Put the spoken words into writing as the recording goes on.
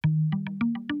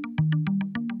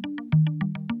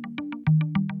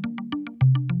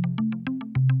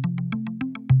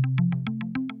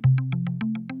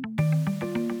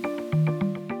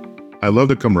I love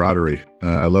the camaraderie.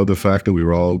 I love the fact that we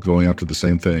were all going after the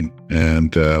same thing,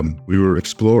 and we were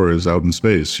explorers out in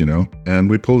space, and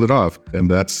we pulled it off.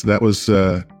 And that was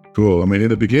cool. I mean, in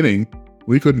the beginning,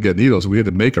 we couldn't get needles. We had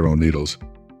to make our own needles.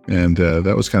 And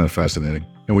that was kind of fascinating.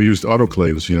 And we used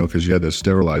autoclaves, because you had to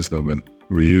sterilize them and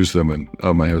reuse them. And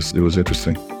it was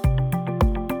interesting.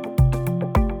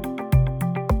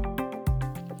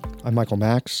 I'm Michael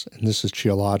Max, and this is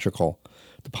Geological,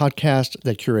 the podcast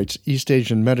that curates East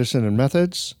Asian medicine and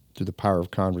methods through the power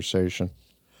of conversation.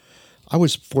 I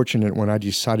was fortunate when I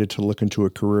decided to look into a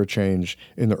career change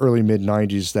in the early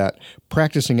mid-90s that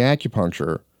practicing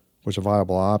acupuncture was a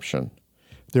viable option.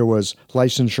 There was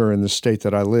licensure in the state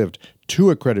that I lived, 2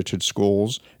 accredited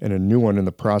schools, and a new one in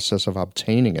the process of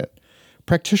obtaining it.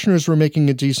 Practitioners were making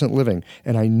a decent living,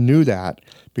 and I knew that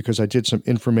because I did some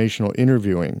informational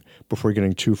interviewing before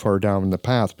getting too far down the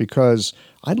path because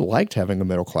I liked having a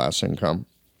middle-class income.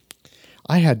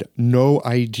 I had no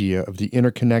idea of the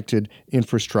interconnected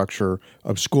infrastructure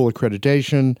of school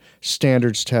accreditation,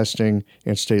 standards testing,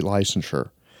 and state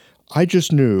licensure. I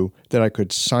just knew that I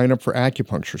could sign up for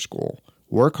acupuncture school,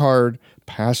 work hard,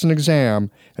 pass an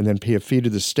exam, and then pay a fee to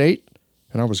the state,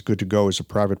 and I was good to go as a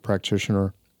private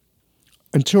practitioner.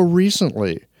 Until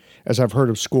recently, as I've heard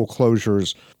of school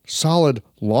closures, solid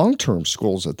long-term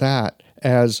schools at that,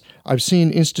 as I've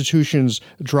seen institutions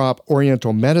drop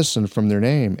Oriental medicine from their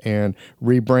name and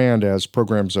rebrand as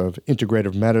programs of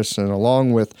integrative medicine,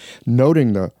 along with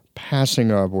noting the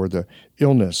passing of or the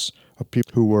illness of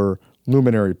people who were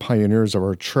luminary pioneers of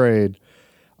our trade.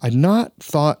 I'd not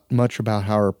thought much about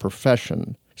how our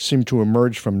profession seemed to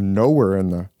emerge from nowhere in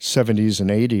the 70s and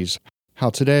 80s. How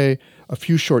today, a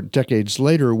few short decades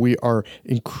later, we are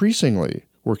increasingly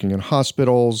working in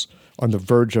hospitals, on the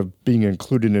verge of being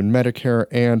included in Medicare,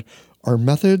 and our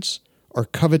methods are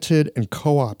coveted and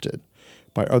co-opted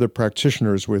by other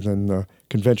practitioners within the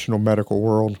conventional medical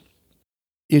world.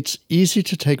 It's easy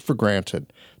to take for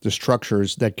granted the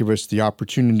structures that give us the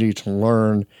opportunity to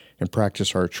learn and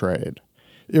practice our trade.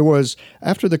 It was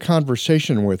after the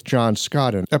conversation with John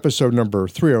Scott in episode number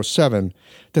 307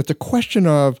 that the question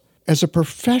of, as a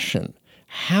profession,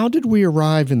 how did we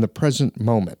arrive in the present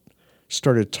moment,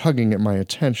 started tugging at my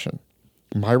attention.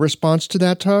 My response to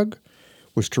that tug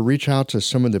was to reach out to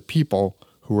some of the people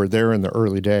who were there in the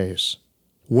early days.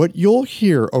 What you'll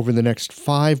hear over the next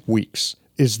 5 weeks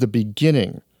is the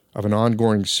beginning of an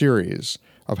ongoing series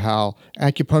of how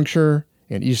acupuncture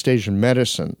and East Asian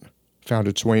medicine found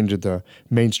its way into the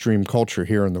mainstream culture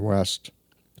here in the West.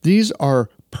 These are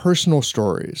personal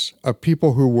stories of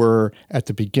people who were at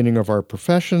the beginning of our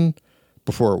profession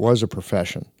before it was a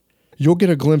profession. You'll get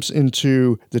a glimpse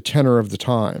into the tenor of the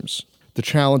times, the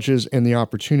challenges and the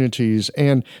opportunities,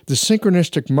 and the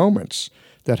synchronistic moments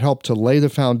that help to lay the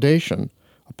foundation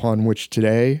upon which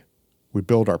today we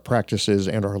build our practices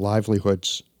and our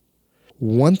livelihoods.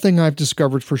 One thing I've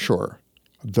discovered for sure,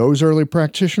 those early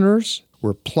practitioners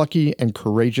were plucky and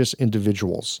courageous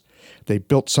individuals. They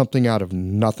built something out of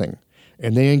nothing,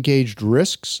 and they engaged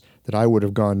risks that I would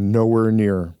have gone nowhere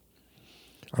near.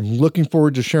 I'm looking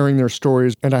forward to sharing their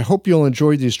stories, and I hope you'll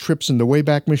enjoy these trips in the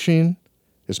Wayback Machine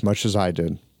as much as I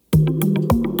did.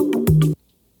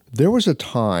 There was a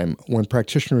time when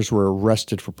practitioners were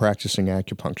arrested for practicing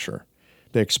acupuncture.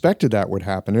 They expected that would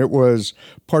happen. It was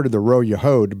part of the row you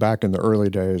hoed back in the early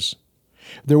days.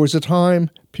 There was a time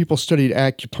people studied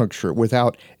acupuncture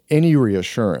without any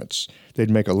reassurance they'd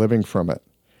make a living from it.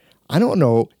 I don't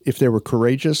know if they were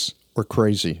courageous or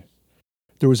crazy.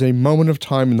 There was a moment of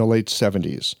time in the late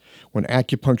 70s when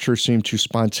acupuncture seemed to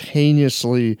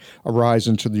spontaneously arise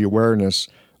into the awareness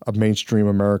of mainstream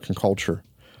American culture.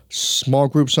 Small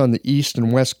groups on the East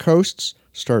and West coasts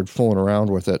started fooling around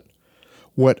with it.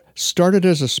 What started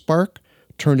as a spark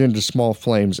turned into small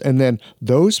flames, and then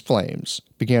those flames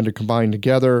began to combine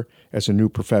together as a new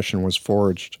profession was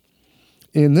forged.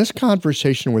 In this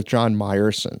conversation with John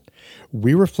Myerson,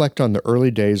 we reflect on the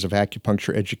early days of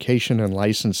acupuncture education and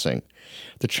licensing,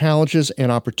 the challenges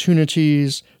and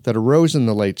opportunities that arose in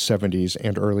the late 70s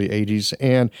and early 80s,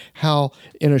 and how,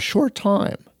 in a short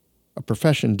time, a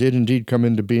profession did indeed come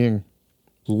into being.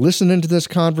 Listen into this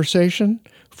conversation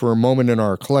for a moment in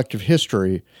our collective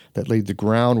history that laid the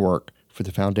groundwork for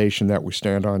the foundation that we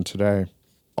stand on today.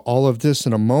 All of this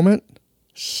in a moment.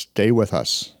 Stay with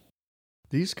us.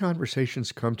 These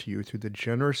conversations come to you through the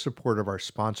generous support of our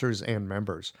sponsors and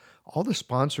members. All the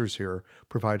sponsors here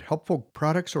provide helpful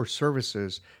products or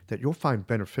services that you'll find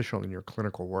beneficial in your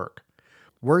clinical work.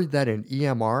 Worried that an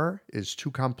EMR is too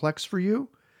complex for you?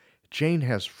 Jane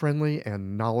has friendly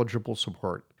and knowledgeable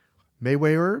support.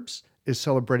 Mayway Herbs is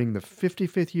celebrating the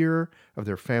 55th year of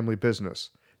their family business.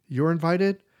 You're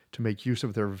invited to make use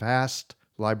of their vast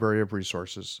library of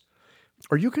resources.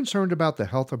 Are you concerned about the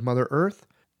health of Mother Earth?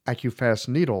 AccuFast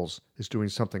Needles is doing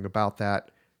something about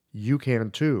that. You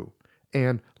can too.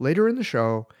 And later in the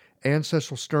show, Ann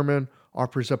Cecil Sturman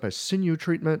offers up a sinew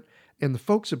treatment, and the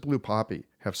folks at Blue Poppy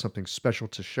have something special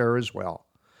to share as well.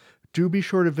 Do be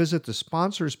sure to visit the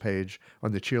sponsors page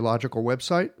on the Qiological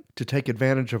website to take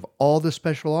advantage of all the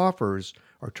special offers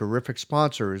our terrific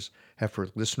sponsors have for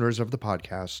listeners of the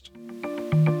podcast.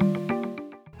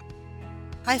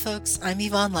 Hi folks, I'm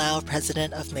Yvonne Lau,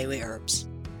 president of Mayway Herbs.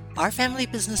 Our family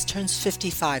business turns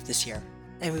 55 this year,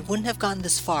 and we wouldn't have gotten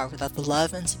this far without the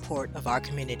love and support of our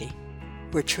community.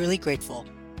 We're truly grateful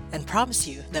and promise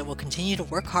you that we'll continue to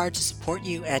work hard to support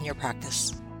you and your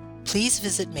practice. Please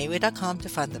visit Mayway.com to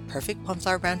find the perfect Plum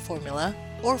Flower brand formula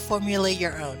or formulate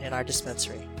your own in our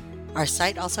dispensary. Our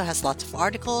site also has lots of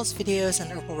articles, videos,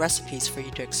 and herbal recipes for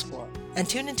you to explore. And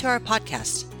tune into our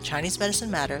podcast, Chinese Medicine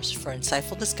Matters, for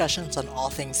insightful discussions on all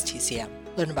things TCM.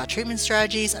 Learn about treatment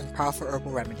strategies and powerful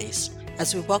herbal remedies.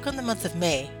 As we welcome the month of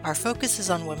May, our focus is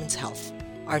on women's health.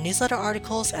 Our newsletter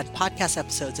articles and podcast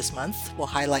episodes this month will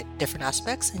highlight different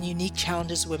aspects and unique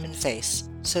challenges women face,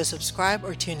 so subscribe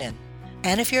or tune in.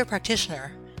 And if you're a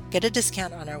practitioner, get a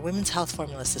discount on our women's health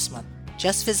formulas this month.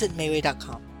 Just visit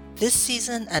Mayway.com. This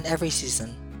season and every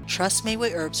season, trust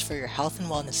Mayway Herbs for your health and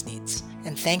wellness needs.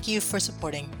 And thank you for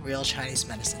supporting Real Chinese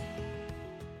Medicine.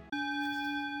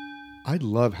 I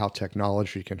love how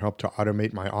technology can help to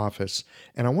automate my office,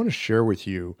 and I want to share with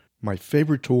you my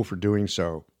favorite tool for doing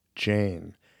so,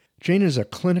 Jane. Jane is a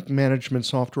clinic management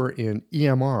software in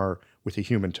EMR with a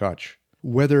human touch.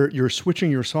 Whether you're switching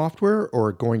your software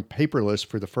or going paperless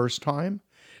for the first time,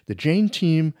 the Jane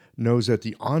team knows that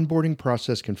the onboarding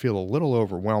process can feel a little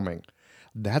overwhelming.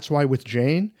 That's why with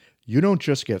Jane, you don't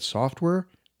just get software,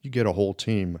 you get a whole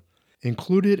team.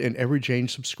 Included in every Jane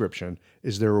subscription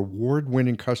is their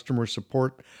award-winning customer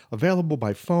support available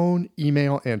by phone,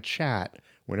 email, and chat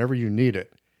whenever you need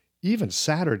it, even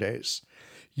Saturdays.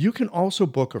 You can also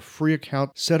book a free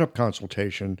account setup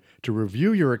consultation to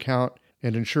review your account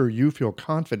and ensure you feel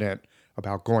confident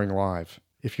about going live.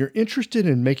 If you're interested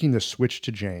in making the switch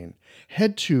to Jane,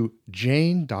 head to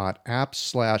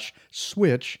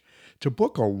jane.app/switch to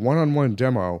book a one-on-one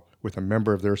demo with a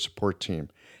member of their support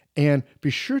team. And be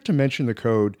sure to mention the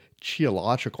code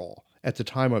Qiological at the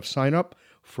time of sign up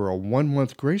for a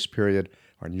 1-month grace period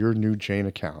on your new Jane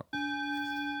account.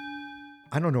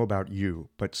 I don't know about you,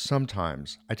 but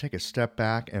sometimes I take a step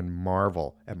back and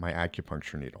marvel at my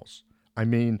acupuncture needles. I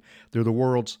mean, they're the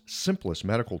world's simplest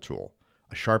medical tool.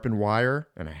 A sharpened wire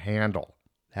and a handle.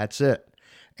 That's it.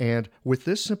 And with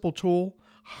this simple tool,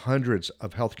 hundreds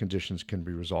of health conditions can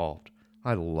be resolved.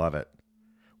 I love it.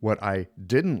 What I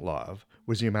didn't love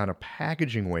was the amount of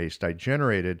packaging waste I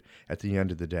generated at the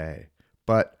end of the day.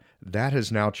 But that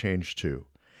has now changed too.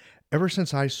 Ever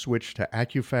since I switched to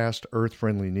AccuFast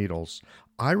earth-friendly needles,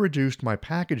 I reduced my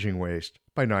packaging waste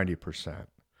by 90%.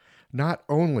 Not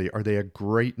only are they a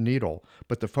great needle,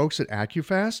 but the folks at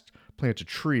AccuFast plant a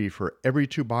tree for every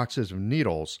 2 boxes of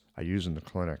needles I use in the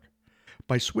clinic.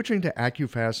 By switching to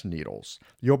AccuFast needles,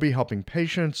 you'll be helping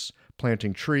patients,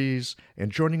 planting trees,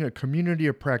 and joining a community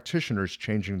of practitioners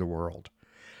changing the world.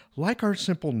 Like our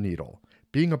simple needle,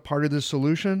 being a part of the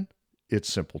solution,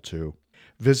 it's simple too.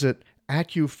 Visit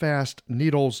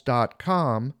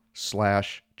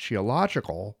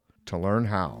AccuFastNeedles.com/Qiological to learn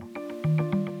how.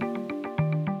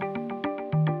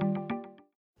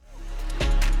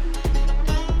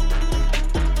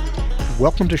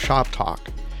 Welcome to Shop Talk.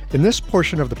 In this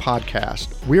portion of the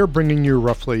podcast, we are bringing you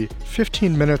roughly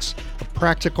 15 minutes of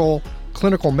practical,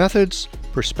 clinical methods,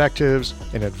 perspectives,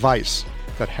 and advice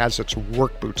that has its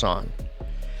work boots on.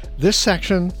 This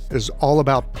section is all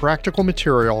about practical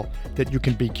material that you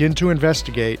can begin to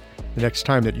investigate the next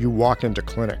time that you walk into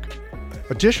clinic.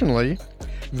 Additionally,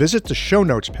 visit the show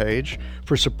notes page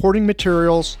for supporting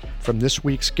materials from this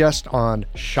week's guest on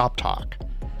Shop Talk.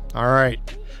 All right,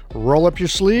 roll up your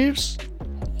sleeves.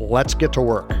 Let's get to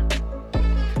work.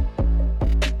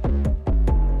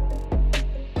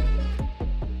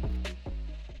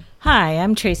 Hi,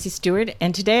 I'm Tracy Stewart,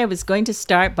 and today I was going to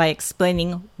start by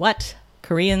explaining what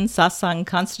Korean Sasang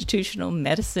constitutional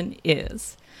medicine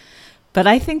is. But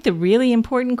I think the really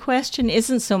important question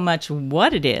isn't so much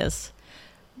what it is,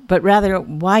 but rather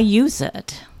why use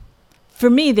it.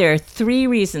 For me, there are 3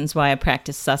 reasons why I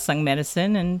practice Sasang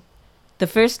medicine, and the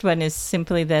first one is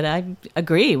simply that I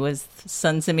agree with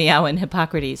Sun Tzu Miao and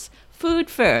Hippocrates. Food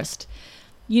first.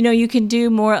 You know, you can do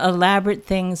more elaborate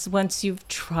things once you've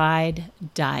tried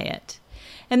diet.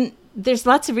 And there's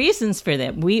lots of reasons for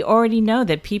that. We already know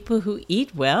that people who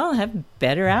eat well have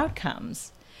better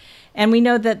outcomes. And we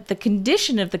know that the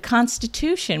condition of the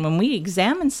constitution, when we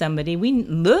examine somebody, we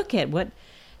look at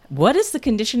what is the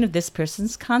condition of this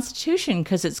person's constitution,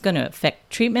 because it's going to affect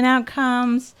treatment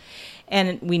outcomes.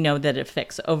 And we know that it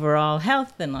affects overall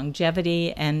health and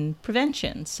longevity and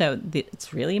prevention. So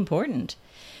it's really important.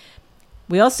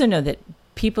 We also know that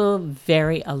people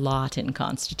vary a lot in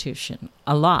constitution,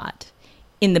 a lot,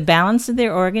 in the balance of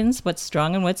their organs, what's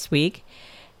strong and what's weak.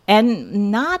 And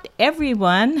not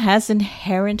everyone has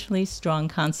inherently strong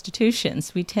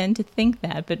constitutions. We tend to think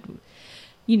that, but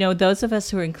those of us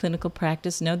who are in clinical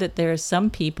practice know that there are some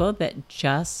people that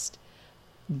just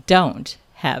don't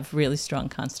have really strong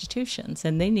constitutions,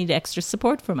 and they need extra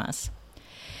support from us.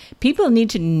 People need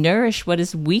to nourish what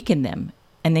is weak in them,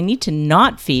 and they need to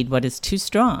not feed what is too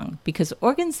strong, because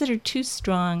organs that are too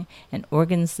strong and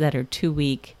organs that are too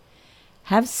weak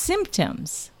have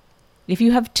symptoms. If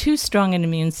you have too strong an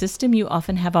immune system, you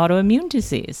often have autoimmune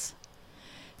disease.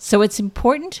 So it's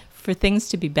important for things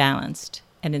to be balanced,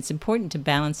 and it's important to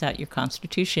balance out your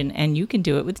constitution, and you can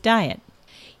do it with diet.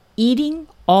 Eating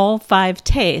all 5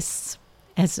 tastes,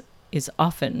 as is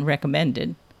often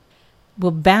recommended,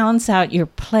 will balance out your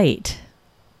plate.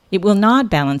 It will not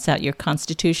balance out your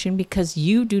constitution because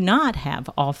you do not have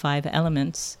all 5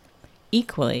 elements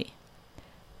equally.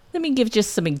 Let me give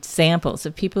just some examples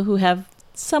of people who have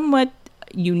somewhat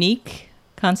unique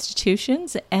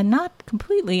constitutions and not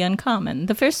completely uncommon.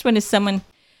 The first one is someone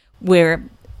where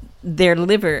their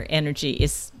liver energy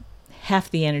is half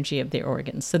the energy of their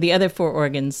organs. So the other 4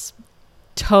 organs,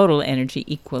 total energy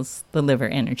equals the liver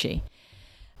energy.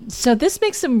 So this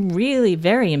makes them really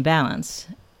very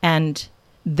imbalanced. And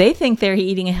they think they're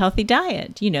eating a healthy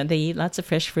diet. They eat lots of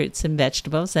fresh fruits and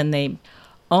vegetables, and they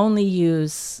only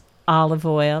use olive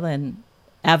oil and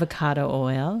avocado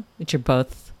oil, which are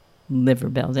both liver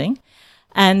building.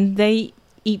 And they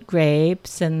eat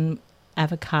grapes and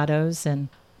avocados and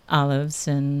olives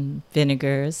and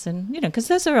vinegars, and because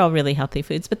those are all really healthy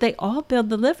foods, but they all build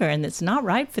the liver, and it's not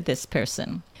right for this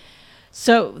person.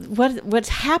 So what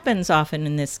happens often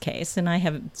in this case, and I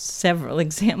have several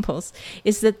examples,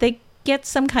 is that they get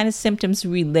some kind of symptoms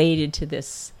related to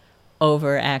this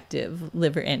overactive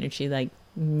liver energy, like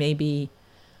maybe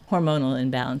hormonal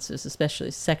imbalances,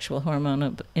 especially sexual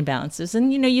hormonal imbalances.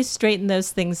 And you straighten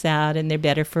those things out, and they're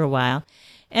better for a while.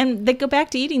 And they go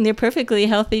back to eating their perfectly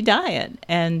healthy diet,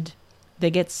 and they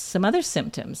get some other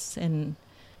symptoms. And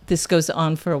this goes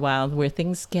on for a while, where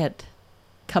things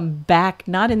come back,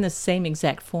 not in the same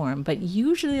exact form, but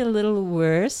usually a little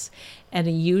worse, and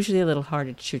usually a little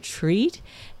harder to treat,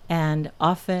 and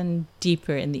often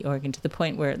deeper in the organ, to the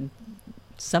point where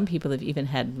some people have even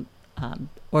had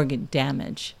organ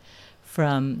damage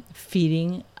from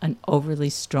feeding an overly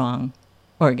strong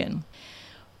organ.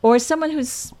 Or someone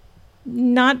who's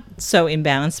not so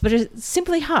imbalanced, but is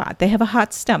simply hot. They have a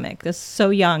hot stomach. They're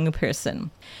so young a person.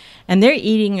 And they're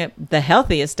eating the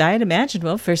healthiest diet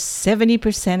imaginable for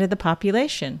 70% of the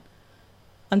population.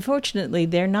 Unfortunately,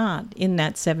 they're not in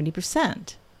that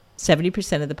 70%.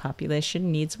 70% of the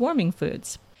population needs warming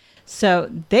foods.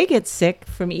 So they get sick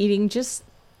from eating just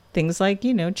things like,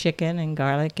 chicken and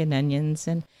garlic and onions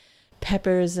and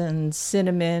peppers and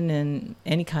cinnamon and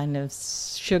any kind of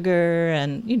sugar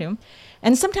and,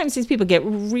 And sometimes these people get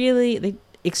really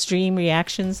extreme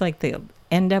reactions, like they'll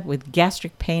end up with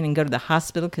gastric pain and go to the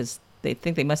hospital because they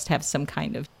think they must have some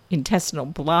kind of intestinal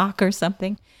block or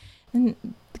something. And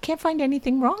they can't find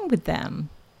anything wrong with them.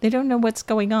 They don't know what's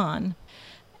going on.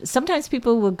 Sometimes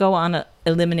people will go on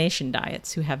elimination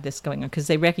diets who have this going on because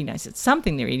they recognize it's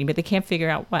something they're eating, but they can't figure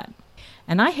out what.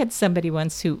 And I had somebody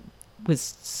once who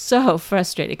was so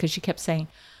frustrated because she kept saying,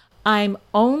 I'm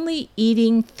only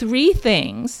eating 3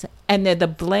 things, and they're the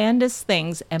blandest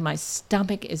things, and my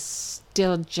stomach is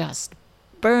still just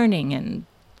burning and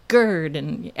GERD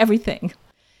and everything.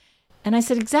 And I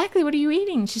said, exactly what are you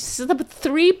eating? She said, the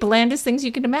 3 blandest things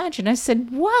you can imagine. I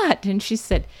said, what? And she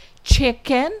said,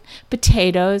 chicken,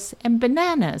 potatoes, and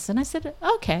bananas. And I said,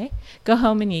 okay, go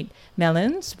home and eat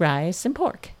melons, rice, and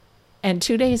pork. And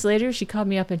 2 days later, she called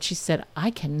me up and she said, I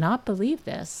cannot believe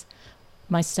this.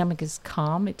 My stomach is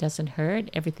calm. It doesn't hurt.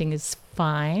 Everything is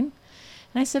fine.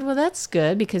 And I said, well, that's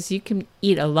good because you can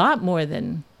eat a lot more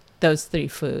than those 3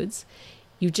 foods.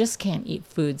 You just can't eat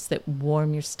foods that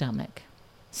warm your stomach.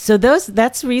 So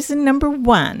that's reason number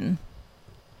 1,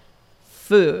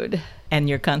 food and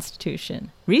your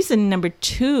constitution. Reason number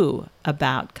 2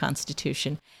 about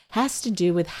constitution has to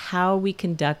do with how we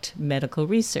conduct medical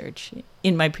research.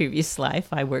 In my previous life,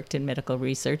 I worked in medical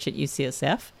research at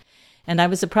UCSF, and I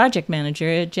was a project manager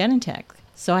at Genentech.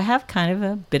 So I have kind of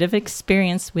a bit of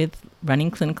experience with running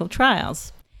clinical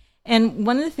trials. And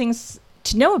one of the things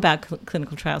to know about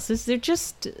clinical trials is they're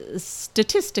just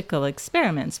statistical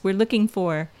experiments. We're looking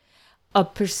for a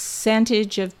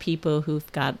percentage of people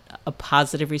who've got a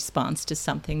positive response to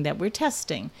something that we're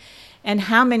testing. And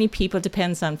how many people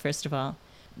depends on, first of all,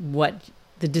 what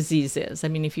the disease is. I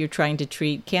mean, if you're trying to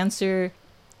treat cancer,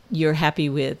 you're happy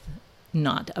with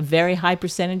not a very high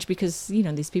percentage because,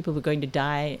 these people are going to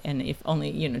die. And if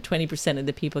only, 20% of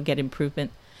the people get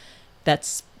improvement,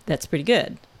 that's pretty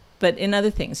good. But in other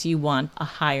things, you want a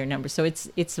higher number. So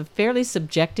it's a fairly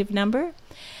subjective number.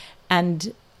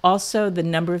 And also the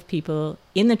number of people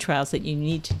in the trials that you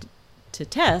need to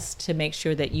test to make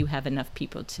sure that you have enough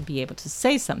people to be able to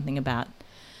say something about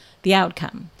the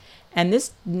outcome. And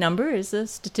this number is a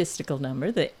statistical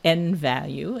number, the N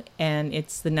value, and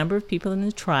it's the number of people in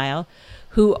the trial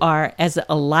who are as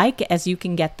alike as you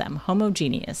can get them,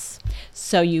 homogeneous.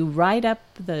 So you write up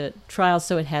the trial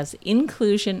so it has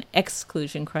inclusion,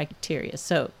 exclusion criteria.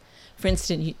 So, for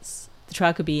instance, the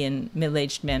trial could be in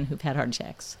middle-aged men who've had heart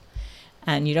attacks.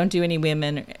 And you don't do any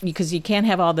women because you can't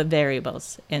have all the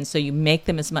variables. And so you make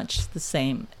them as much the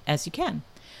same as you can.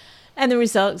 And the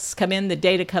results come in, the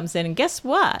data comes in, and guess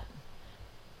what?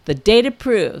 The data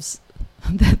proves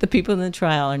that the people in the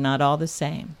trial are not all the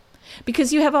same.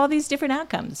 Because you have all these different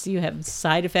outcomes. You have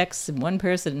side effects in one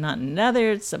person and not in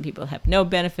another. Some people have no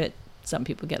benefit. Some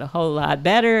people get a whole lot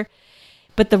better.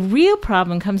 But the real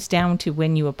problem comes down to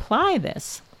when you apply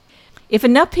this. If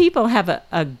enough people have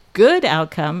a good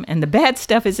outcome and the bad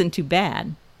stuff isn't too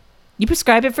bad, you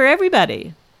prescribe it for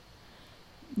everybody.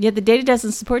 Yet the data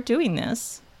doesn't support doing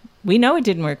this. We know it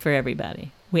didn't work for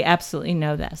everybody. We absolutely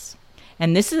know this.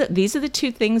 And these are the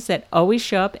two things that always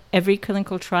show up every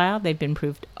clinical trial. They've been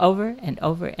proved over and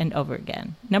over and over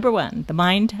again. Number one, the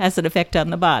mind has an effect on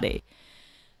the body.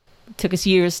 It took us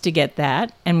years to get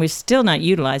that, and we're still not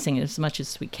utilizing it as much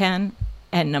as we can.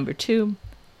 And number two,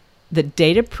 the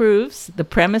data proves the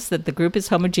premise that the group is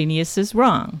homogeneous is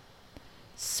wrong.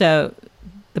 So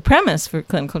the premise for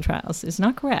clinical trials is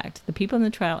not correct. The people in the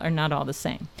trial are not all the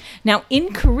same. Now,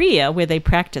 in Korea, where they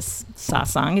practice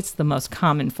satsang, it's the most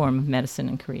common form of medicine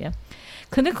in Korea,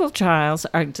 clinical trials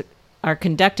are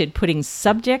conducted putting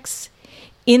subjects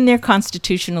in their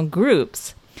constitutional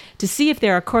groups to see if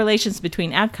there are correlations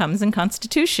between outcomes and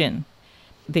constitution.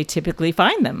 They typically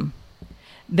find them.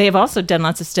 They have also done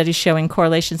lots of studies showing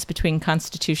correlations between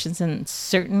constitutions and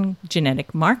certain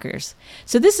genetic markers.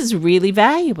 So this is really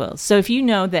valuable. So if you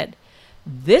know that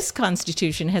this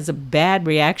constitution has a bad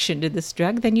reaction to this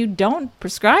drug, then you don't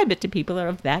prescribe it to people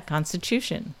of that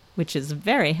constitution, which is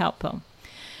very helpful.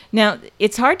 Now,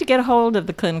 it's hard to get a hold of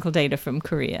the clinical data from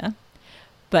Korea,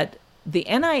 but the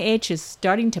NIH is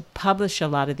starting to publish a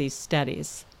lot of these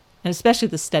studies, and especially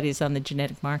the studies on the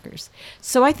genetic markers.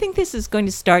 So I think this is going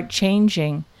to start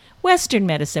changing Western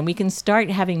medicine. We can start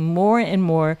having more and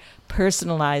more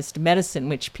personalized medicine,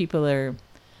 which people are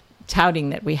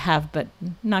touting that we have, but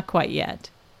not quite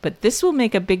yet. But this will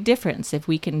make a big difference if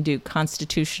we can do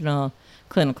constitutional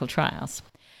clinical trials.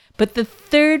 But the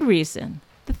third reason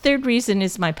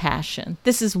is my passion.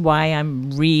 This is why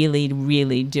I'm really,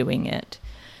 really doing it.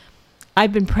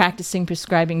 I've been practicing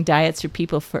prescribing diets for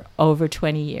people for over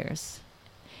 20 years.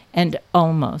 And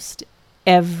almost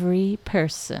every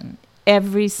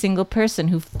single person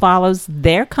who follows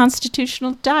their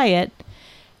constitutional diet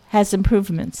has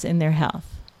improvements in their health.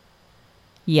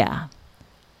 Yeah,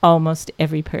 almost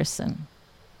every person.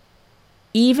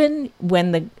 Even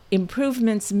when the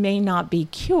improvements may not be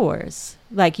cures,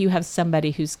 like you have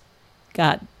somebody who's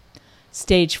got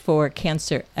stage 4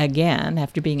 cancer again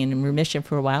after being in remission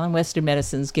for a while, and Western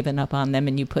medicine's given up on them,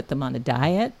 and you put them on a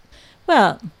diet.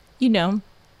 Well,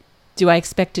 do I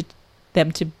expect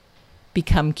them to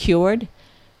become cured?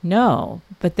 No,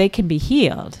 but they can be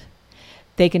healed.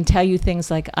 They can tell you things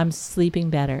like, I'm sleeping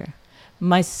better.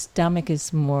 My stomach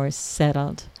is more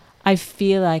settled. I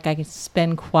feel like I can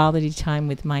spend quality time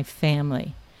with my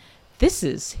family. This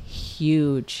is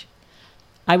huge.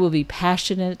 I will be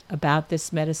passionate about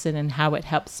this medicine and how it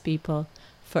helps people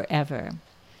forever.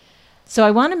 So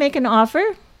I want to make an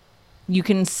offer. You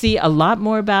can see a lot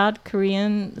more about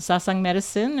Korean satsang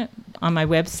medicine on my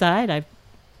website. I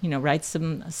write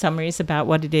some summaries about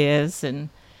what it is and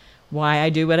why I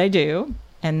do what I do.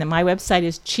 And then my website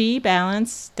is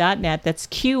qibalance.net. That's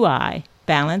QI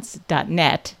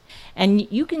balance.net.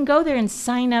 And you can go there and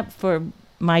sign up for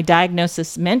my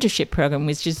diagnosis mentorship program,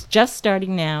 which is just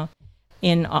starting now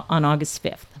on August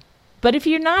 5th. But if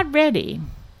you're not ready,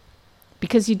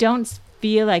 because you don't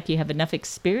feel like you have enough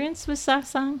experience with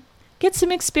satsang, get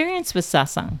some experience with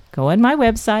satsang. Go on my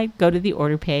website, go to the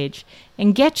order page,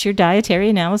 and get your dietary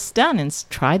analysis done and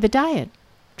try the diet.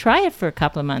 Try it for a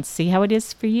couple of months, see how it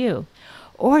is for you.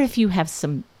 Or if you have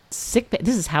some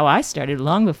this is how I started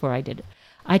long before I did it.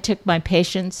 I took my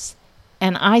patients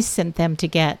and I sent them to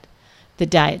get the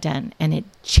diet done, and it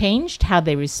changed how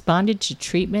they responded to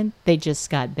treatment. They just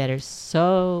got better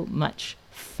so much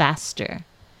faster.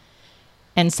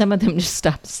 And some of them just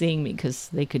stopped seeing me because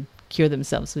they could cure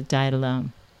themselves with diet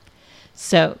alone.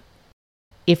 So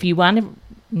if you want to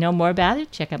know more about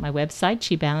it, check out my website,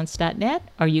 chibalance.net,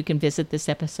 or you can visit this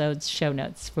episode's show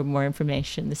notes for more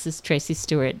information. This is Tracy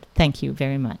Stewart. Thank you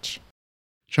very much.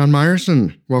 John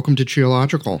Myerson, welcome to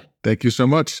Chiological. Thank you so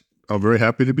much. I'm very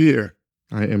happy to be here.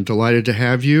 I am delighted to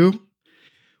have you.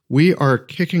 We are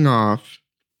kicking off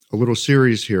a little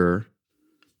series here.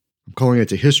 I'm calling it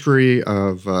The History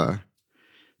of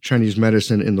Chinese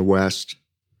Medicine in the West.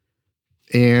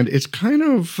 And it's kind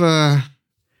of,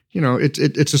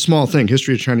 it's a small thing.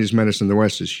 History of Chinese medicine in the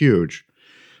West is huge.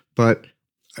 But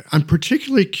I'm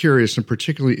particularly curious and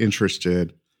particularly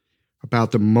interested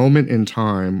about the moment in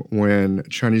time when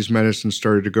Chinese medicine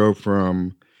started to go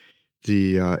from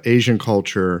the Asian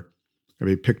culture and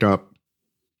be picked up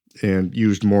and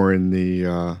used more in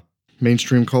the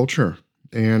mainstream culture.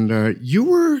 And you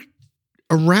were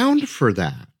around for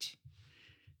that.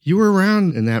 You were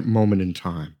around in that moment in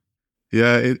time.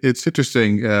 Yeah, it's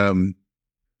interesting.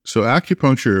 So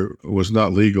acupuncture was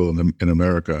not legal in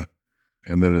America.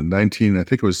 And then in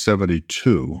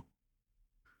 1972,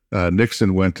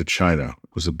 Nixon went to China.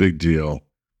 It was a big deal.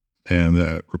 And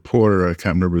the reporter, I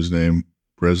can't remember his name,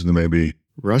 President maybe.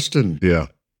 Rustin. Yeah,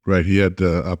 right. He had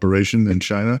the operation in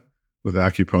China with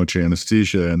acupuncture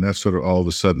anesthesia, and that sort of all of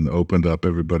a sudden opened up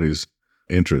everybody's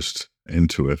interest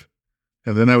into it.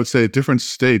 And then I would say different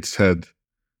states had,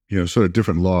 sort of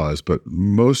different laws, but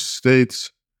most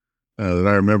states that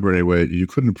I remember anyway, you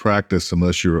couldn't practice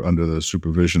unless you were under the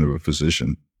supervision of a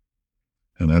physician.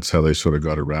 And that's how they sort of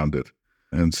got around it.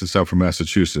 And since I'm from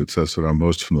Massachusetts, that's what I'm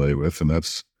most familiar with, and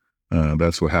that's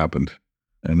what happened.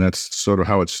 And that's sort of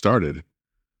how it started.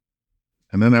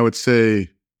 And then I would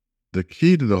say the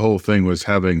key to the whole thing was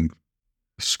having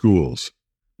schools,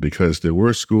 because there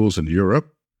were schools in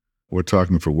Europe. We're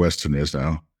talking for Westerners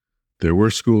now. There were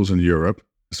schools in Europe,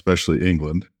 especially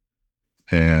England.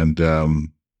 And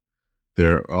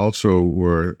there also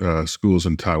were schools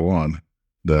in Taiwan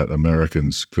that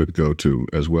Americans could go to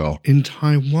as well. In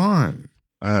Taiwan?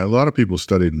 A lot of people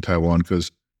studied in Taiwan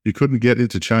because you couldn't get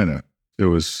into China. It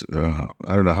was,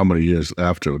 I don't know how many years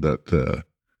after that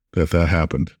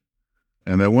happened.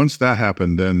 And then once that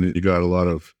happened, then you got a lot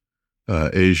of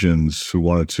Asians who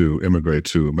wanted to immigrate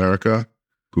to America,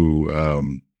 who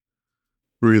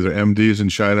were either MDs in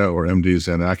China or MDs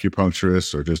and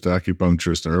acupuncturists or just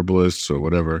acupuncturists and herbalists or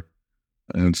whatever,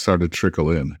 and it started to trickle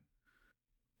in.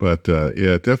 But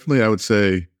yeah, definitely I would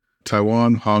say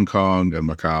Taiwan, Hong Kong, and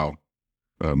Macau,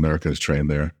 Americans trained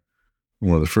there.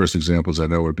 One of the first examples I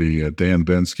know would be Dan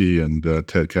Bensky and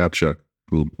Ted Kapchuk,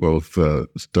 who both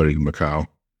studied in Macau.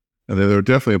 And there were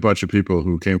definitely a bunch of people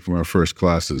who came from our first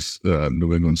classes,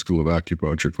 New England School of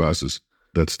Acupuncture classes,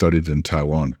 that studied in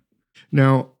Taiwan.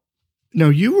 Now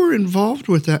you were involved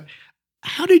with that.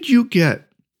 How did you get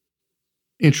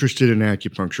interested in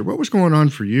acupuncture? What was going on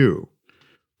for you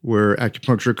where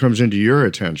acupuncture comes into your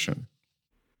attention?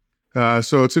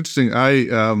 So it's interesting.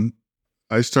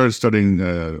 I started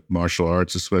studying martial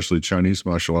arts, especially Chinese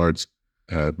martial arts,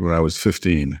 when I was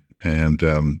 15. And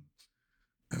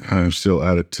I'm still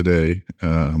at it today.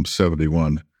 I'm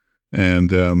 71.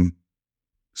 And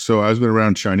so I've been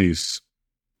around Chinese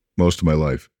most of my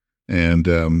life. And,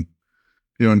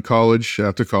 in college,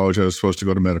 after college, I was supposed to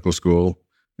go to medical school.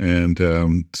 And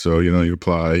so, you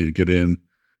apply, you get in.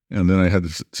 And then I had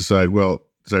to decide, well,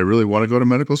 did I really want to go to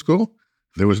medical school?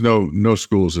 There was no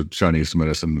schools of Chinese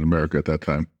medicine in America at that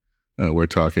time. We're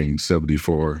talking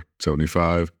 74,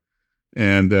 75.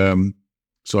 And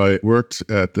so I worked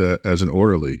as an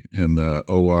orderly in the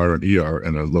OR and ER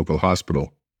in a local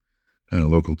hospital, in a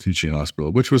local teaching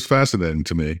hospital, which was fascinating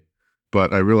to me.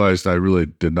 But I realized I really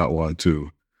did not want to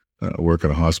work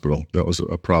in a hospital. That was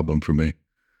a problem for me.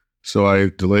 So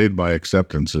I delayed my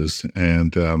acceptances.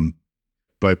 And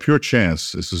by pure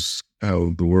chance, this is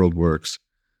how the world works,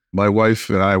 my wife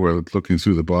and I were looking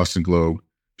through the Boston Globe.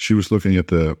 She was looking at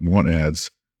the want ads.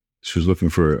 She was looking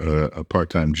for a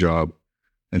part-time job.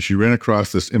 And she ran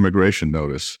across this immigration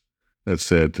notice that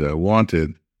said,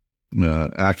 wanted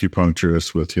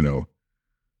acupuncturist with,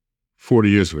 40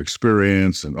 years of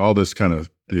experience and all this kind of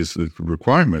these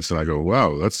requirements. And I go,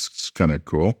 wow, that's kind of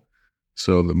cool.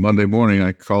 So the Monday morning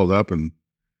I called up and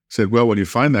said, well, when you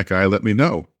find that guy, let me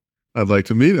know. I'd like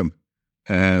to meet him.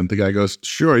 And the guy goes,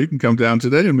 sure, you can come down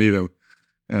today and meet him.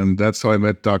 And that's how I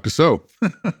met Dr. So.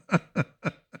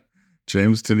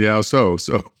 James Tinyao So.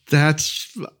 So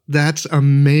That's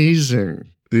amazing.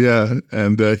 yeah,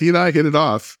 and he and I hit it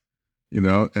off,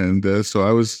 and so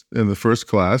I was in the first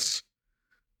class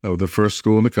of the first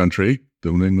school in the country. The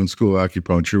England School of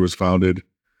Acupuncture was founded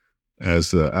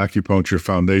as the Acupuncture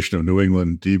Foundation of New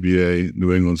England, DBA,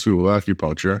 New England School of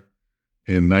Acupuncture,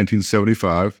 in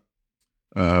 1975.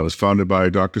 It was founded by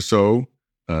Dr. So,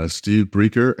 Steve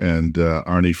Breaker, and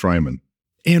Arnie Fryman.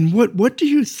 And what do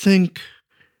you think?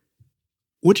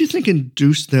 What do you think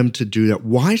induced them to do that?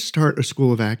 Why start a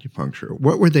school of acupuncture?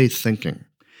 What were they thinking?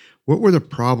 What were the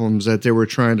problems that they were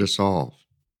trying to solve?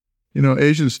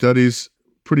 Asian studies,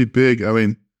 pretty big. I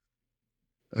mean,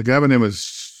 a guy by the name of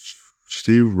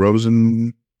Steve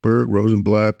Rosenblatt,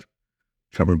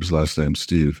 can't remember his last name,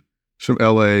 Steve, he's from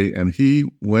LA, and he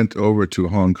went over to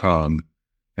Hong Kong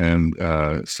and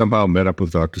somehow met up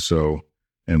with Dr. So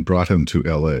and brought him to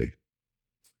LA.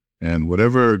 And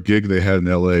whatever gig they had in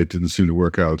LA didn't seem to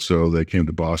work out, so they came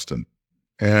to Boston.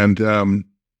 And,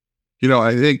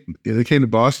 I think they came to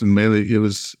Boston mainly, it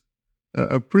was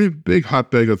a pretty big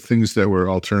hotbed of things that were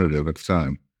alternative at the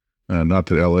time. Not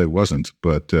that LA wasn't,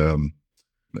 but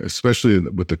especially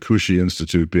with the Kushi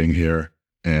Institute being here.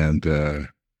 And there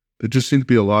just seemed to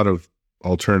be a lot of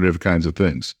alternative kinds of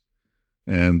things.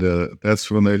 And that's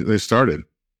when they started.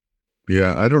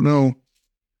 Yeah, I don't know.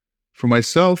 For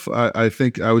myself, I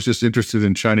think I was just interested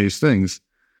in Chinese things.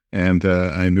 And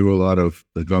I knew a lot of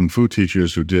the Kung Fu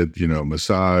teachers who did,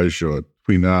 massage or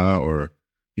Huina or,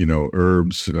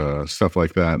 herbs, stuff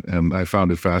like that. And I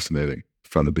found it fascinating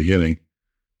from the beginning.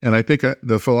 And I think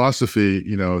the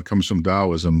philosophy, comes from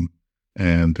Taoism.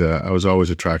 And I was always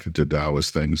attracted to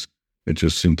Taoist things. It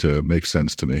just seemed to make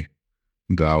sense to me,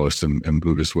 Taoist and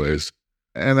Buddhist ways.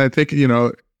 And I think,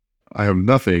 I have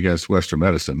nothing against Western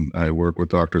medicine. I work with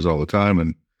doctors all the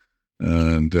time,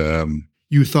 and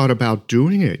you thought about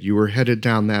doing it. You were headed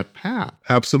down that path.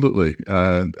 Absolutely.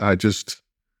 I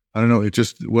don't know. It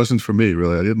just wasn't for me,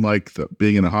 really. I didn't like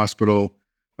being in a hospital.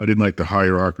 I didn't like the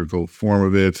hierarchical form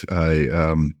of it.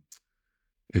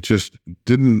 It just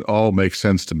didn't all make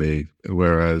sense to me,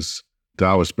 whereas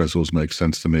Taoist principles make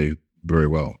sense to me very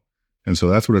well. And so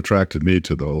that's what attracted me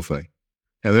to the whole thing.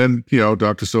 And then,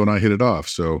 Dr. So and I hit it off.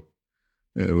 So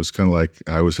it was kind of like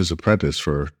I was his apprentice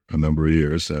for a number of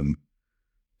years, and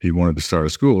he wanted to start a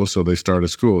school. So they started a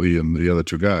school, he and the other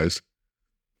two guys.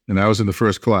 And I was in the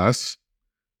first class,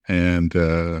 and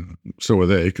so were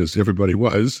they, because everybody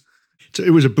was. So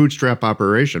it was a bootstrap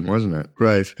operation, wasn't it?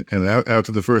 Right. And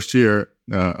after the first year,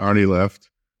 Arnie left,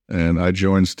 and I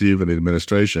joined Steve in the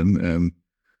administration, and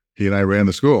he and I ran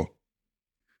the school.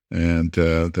 And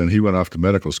then he went off to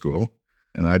medical school,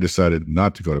 and I decided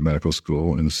not to go to medical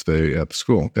school and stay at the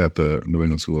school, at the New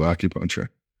England School of Acupuncture.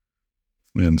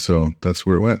 And so that's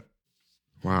where it went.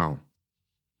 Wow.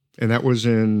 And that was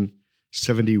in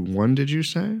 71, did you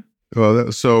say?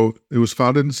 Well, so it was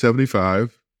founded in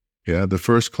 75. Yeah, the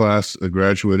first class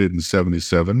graduated in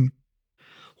 77.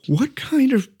 What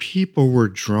kind of people were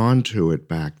drawn to it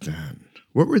back then?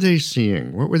 What were they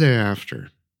seeing? What were they after?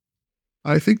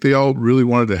 I think they all really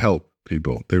wanted to help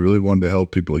people. They really wanted to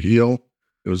help people heal.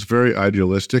 It was very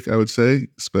idealistic, I would say,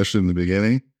 especially in the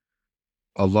beginning.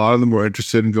 A lot of them were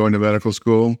interested in going to medical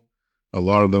school. A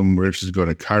lot of them were interested in going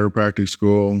to chiropractic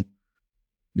school.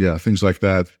 Yeah, things like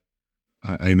that.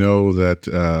 I know that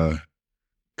a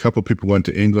couple of people went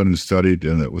to England and studied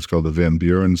in what's called the Van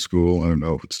Buren School. I don't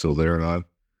know if it's still there or not.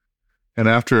 And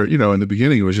after, in the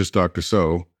beginning, it was just Dr.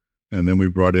 So, and then we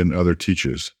brought in other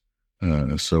teachers.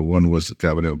 So one was the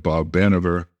guy named Bob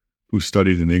Banover, who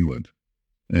studied in England.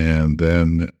 And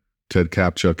then Ted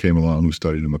Kapcha came along, who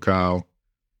studied in Macau.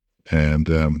 And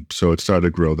so it started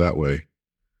to grow that way.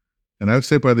 And I would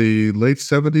say by the late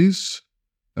 70s,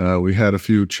 we had a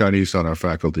few Chinese on our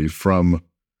faculty from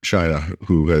China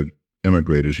who had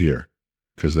immigrated here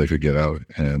because they could get out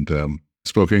and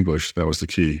spoke English. That was the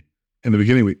key. In the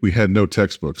beginning, we had no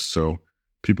textbooks, so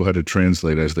people had to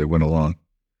translate as they went along.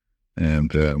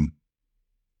 And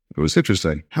it was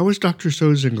interesting. How was Dr.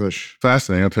 So's English?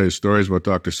 Fascinating. I'll tell you stories about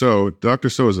Dr. So. Dr.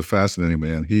 So is a fascinating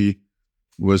man. He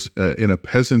was in a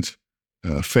peasant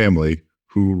family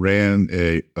who ran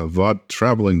a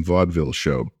traveling vaudeville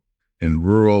show in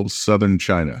rural southern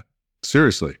China.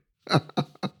 Seriously.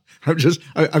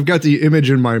 I've got the image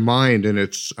in my mind, and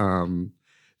it's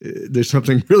there's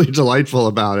something really delightful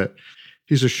about it.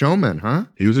 He's a showman, huh?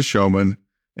 He was a showman,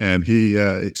 and he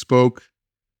spoke.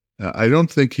 I don't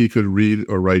think he could read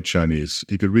or write Chinese.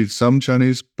 He could read some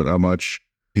Chinese, but not much.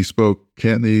 He spoke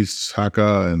Cantonese,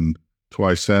 Hakka, and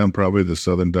Twi Sam, probably the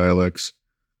southern dialects.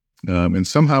 And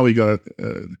somehow he got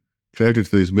connected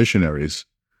to these missionaries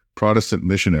Protestant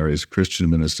missionaries,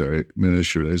 Christian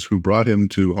missionaries, who brought him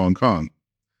to Hong Kong.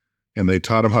 And they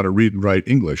taught him how to read and write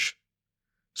English.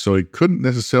 So he couldn't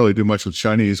necessarily do much with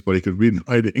Chinese, but he could read and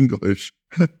write English.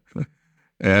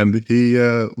 And he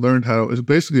learned how, it was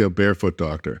basically a barefoot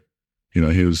doctor. He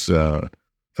was,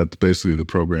 that's basically the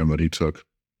program that he took.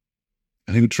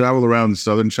 And he would travel around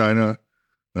southern China,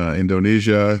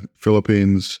 Indonesia,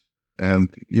 Philippines,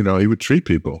 and, he would treat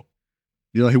people.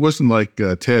 He wasn't like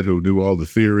Ted, who knew all the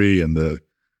theory and the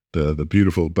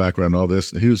beautiful background, all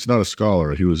this. He was not a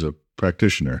scholar. He was a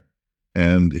practitioner.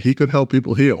 And he could help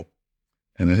people heal.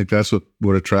 And I think that's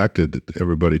what attracted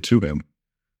everybody to him.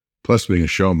 Plus being a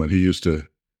showman,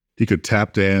 he could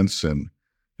tap dance and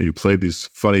he played these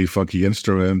funny, funky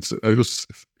instruments. He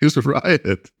was a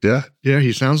riot. Yeah. Yeah,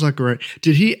 he sounds like a riot.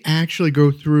 Did he actually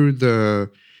go through the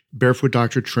barefoot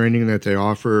doctor training that they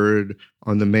offered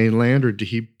on the mainland, or did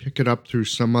he pick it up through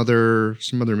some other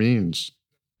means?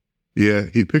 Yeah,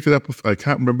 he picked it up. I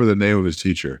can't remember the name of his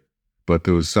teacher, but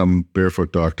there was some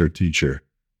barefoot doctor teacher,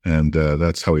 and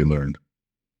that's how he learned.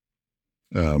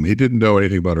 He didn't know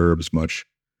anything about herbs much.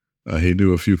 He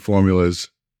knew a few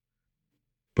formulas,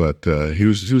 but he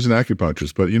was an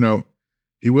acupuncturist. But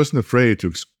he wasn't afraid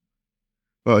to.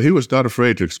 He was not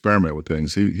afraid to experiment with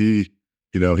things. He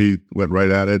went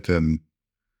right at it, and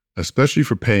especially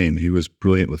for pain, he was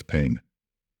brilliant with pain.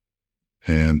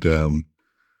 And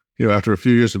after a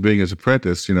few years of being his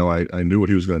apprentice, I knew what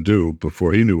he was going to do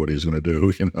before he knew what he was going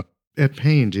to do. At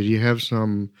pain, did he have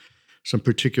some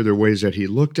particular ways that he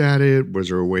looked at it? Was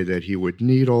there a way that he would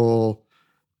needle,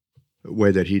 a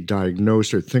way that he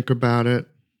diagnosed or think about it?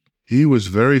 He was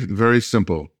very, very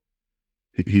simple.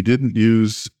 He didn't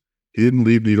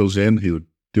leave needles in. He would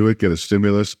do it, get a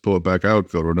stimulus, pull it back out,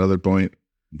 go to another point.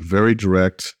 Very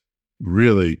direct,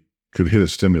 really could hit a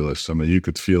stimulus. I mean, you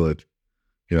could feel it.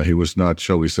 He was not,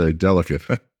 shall we say, delicate.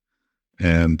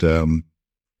 And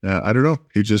I don't know.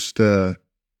 He just he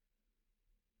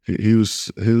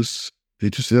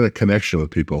just had a connection with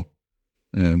people,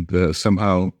 and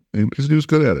somehow he was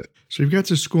good at it. So you got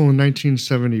to school in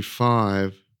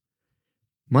 1975.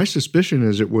 My suspicion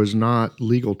is it was not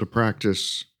legal to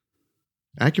practice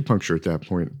acupuncture at that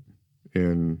point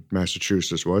in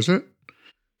Massachusetts, was it?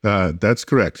 That's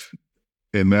correct.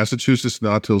 In Massachusetts,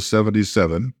 not till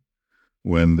 1977,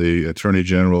 when the Attorney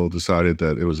General decided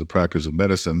that it was a practice of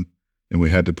medicine, and we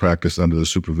had to practice under the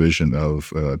supervision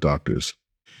of doctors.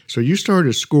 So you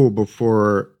started school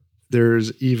before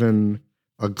there's even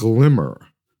a glimmer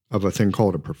of a thing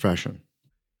called a profession.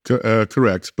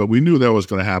 Correct. But we knew that was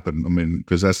going to happen. I mean,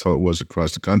 because that's how it was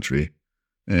across the country.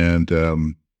 And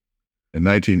in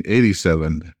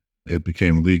 1987, it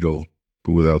became legal,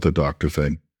 but without the doctor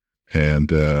thing. And,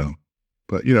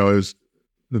 but, it was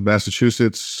the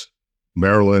Massachusetts,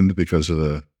 Maryland, because of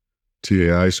the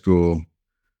TAI school,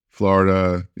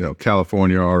 Florida,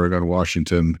 California, Oregon,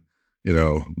 Washington,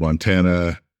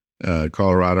 Montana,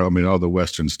 Colorado. I mean, all the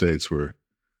Western states were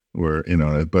in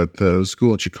on it, but the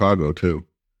school in Chicago too.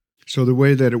 So the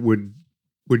way that it would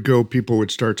go, people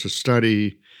would start to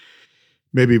study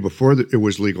maybe before it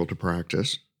was legal to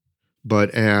practice, but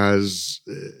as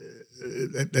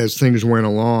things went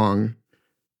along,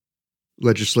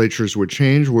 legislatures would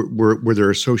change. Were there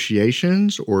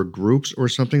associations or groups or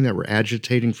something that were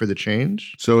agitating for the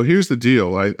change? So here's the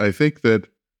deal. I think that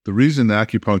the reason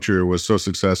acupuncture was so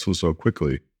successful so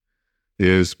quickly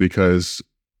is because,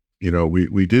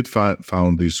 we did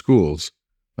found these schools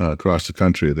across the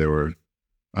country. There were,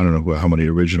 I don't know how many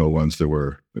original ones there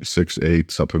were, 6,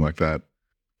 8, something like that.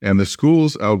 And the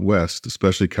schools out west,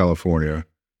 especially California,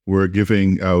 were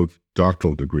giving out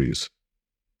doctoral degrees.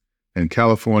 And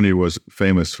California was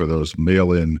famous for those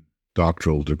mail-in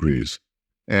doctoral degrees.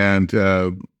 And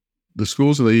the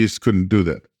schools in the East couldn't do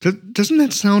that. Doesn't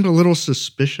that sound a little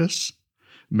suspicious?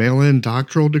 Mail-in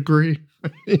doctoral degree?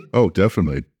 Oh,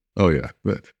 definitely. Oh, yeah.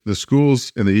 But the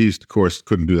schools in the East, of course,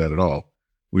 couldn't do that at all.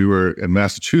 In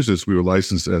Massachusetts, we were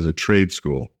licensed as a trade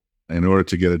school. In order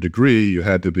to get a degree, you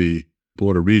had to be,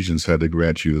 Board of Regents had to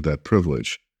grant you that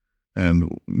privilege.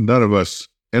 And none of us,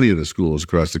 any of the schools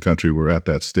across the country were at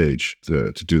that stage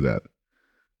to do that.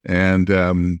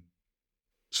 And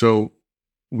so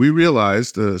we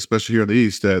realized, especially here in the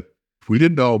East, that if we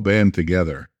didn't all band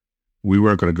together, we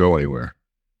weren't going to go anywhere.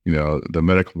 The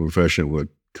medical profession would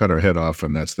cut our head off,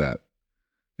 and that's that.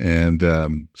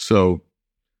 And so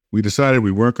we decided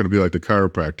we weren't going to be like the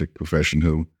chiropractic profession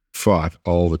who fought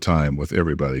all the time with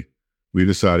everybody. We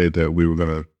decided that we were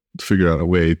going to figure out a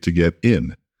way to get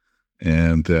in.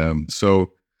 And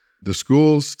so the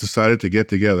schools decided to get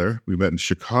together. We met in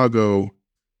Chicago.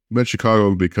 We met in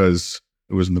Chicago because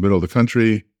it was in the middle of the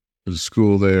country. There was a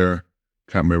school there,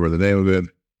 can't remember the name of it,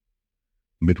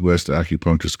 Midwest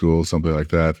Acupuncture School, something like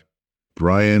that.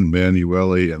 Brian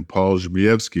Manueli and Paul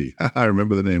Zhmievsky. I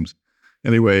remember the names.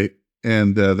 Anyway,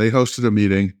 and they hosted a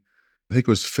meeting. I think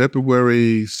it was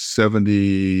February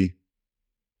 78,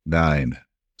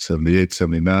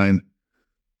 79.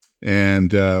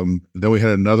 And then we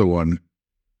had another one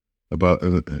about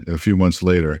a few months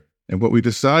later. And what we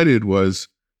decided was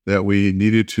that we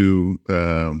needed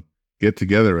to get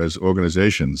together as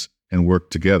organizations and work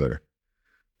together.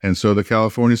 And so the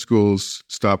California schools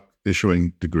stopped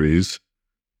issuing degrees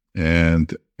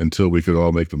and until we could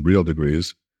all make them real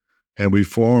degrees. And we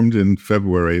formed in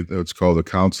February what's called the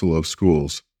Council of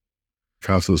Schools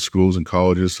and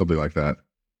Colleges, something like that.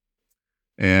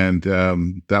 And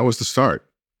that was the start.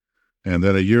 And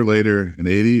then a year later, in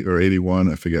 80 or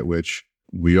 81, I forget which,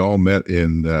 we all met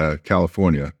in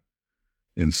California,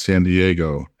 in San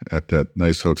Diego, at that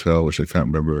nice hotel, which I can't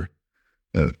remember.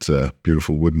 It's a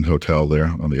beautiful wooden hotel there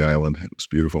on the island. It was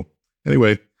beautiful.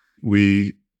 Anyway,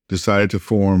 we decided to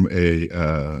form a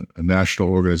national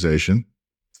organization,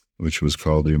 which was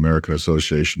called the American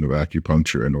Association of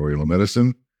Acupuncture and Oriental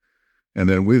Medicine. And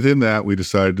then within that, we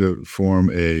decided to form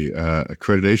a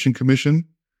accreditation commission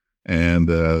and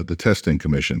the testing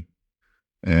commission.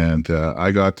 And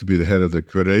I got to be the head of the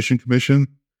accreditation commission,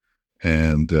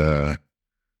 and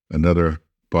another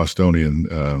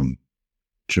Bostonian,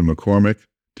 Jim McCormick,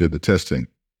 did the testing.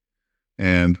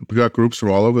 And we got groups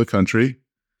from all over the country,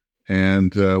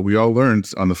 and we all learned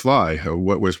on the fly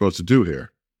what we're supposed to do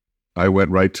here. I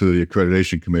went right to the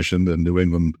accreditation commission, the New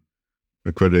England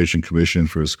Accreditation Commission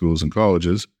for Schools and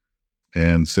Colleges,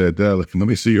 and said, let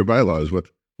me see your bylaws. What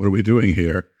are we doing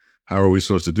here? How are we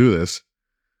supposed to do this?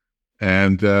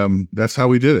 And that's how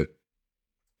we did it.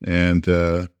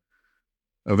 And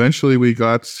eventually we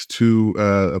got to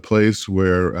a place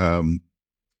where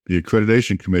the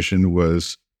Accreditation Commission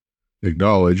was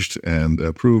acknowledged and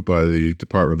approved by the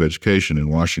Department of Education in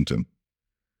Washington.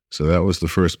 So that was the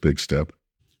first big step.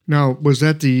 Now, was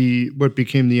that what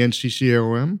became the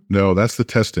NCCAOM? No, that's the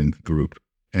testing group.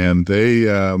 And they,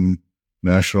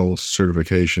 National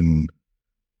Certification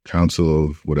Council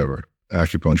of whatever,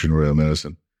 Acupuncture and Oriental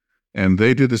Medicine. And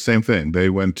they did the same thing. They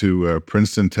went to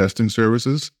Princeton Testing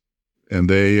Services, and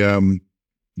they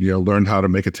learned how to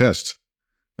make a test.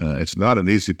 It's not an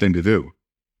easy thing to do.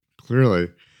 Clearly.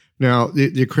 Now,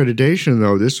 the accreditation,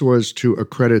 though, this was to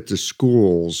accredit the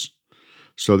schools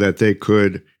so that they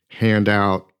could hand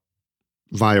out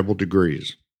viable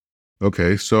degrees.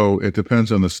 Okay, so it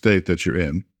depends on the state that you're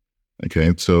in.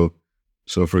 Okay, so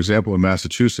for example, in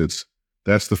Massachusetts,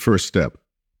 that's the first step.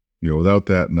 Without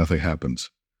that, nothing happens.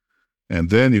 And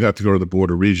then you have to go to the Board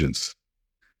of Regents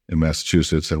in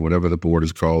Massachusetts, and whatever the board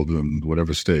is called in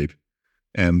whatever state,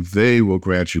 and they will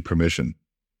grant you permission.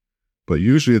 But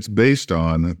usually it's based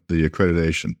on the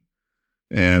accreditation.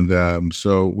 And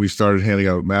so we started handing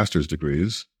out master's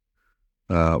degrees.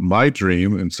 My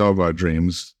dream, and some of our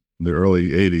dreams in the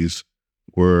early 80s,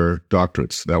 were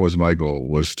doctorates. That was my goal,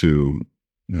 was to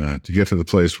get to the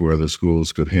place where the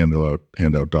schools could hand out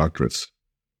doctorates.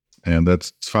 And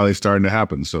that's finally starting to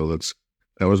happen. So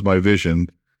that was my vision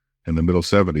in the middle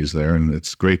 70s there, and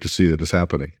it's great to see that it's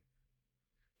happening.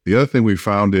 The other thing we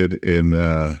founded in,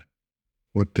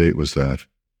 what date was that?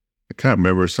 I can't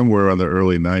remember, somewhere around the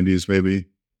early 90s maybe.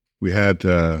 We had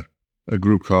a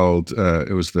group called,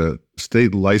 it was the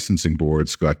state licensing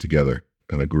boards got together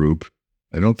in a group.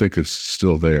 I don't think it's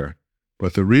still there.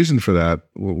 But the reason for that,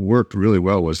 what worked really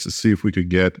well, was to see if we could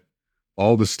get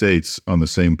all the states on the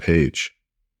same page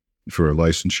for a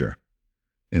licensure.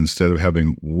 Instead of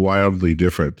having wildly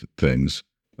different things,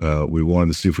 we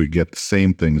wanted to see if we could get the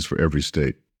same things for every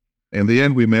state. In the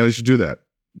end, we managed to do that.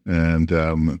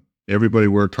 And everybody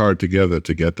worked hard together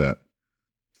to get that.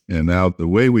 And now the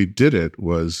way we did it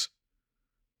was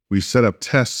we set up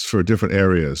tests for different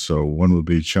areas. So one would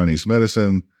be Chinese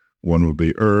medicine, one would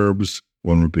be herbs,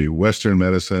 one would be Western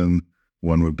medicine,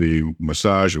 one would be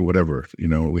massage or whatever.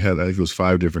 We had, I think it was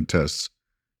 5 different tests.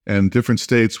 And different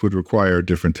states would require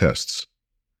different tests.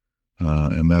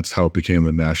 And that's how it became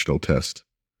a national test.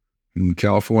 And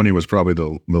California was probably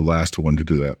the last one to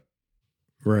do that.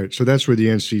 Right. So that's where the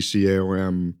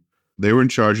NCCAOM... They were in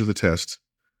charge of the test,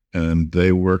 and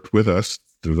they worked with us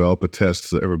to develop a test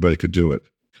so that everybody could do it.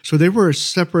 So they were a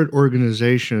separate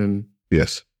organization.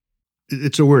 Yes.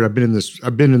 It's a word. I've been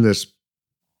in this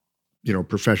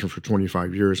profession for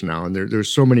 25 years now, and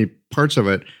there's so many parts of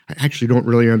it I actually don't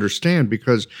really understand,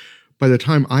 because by the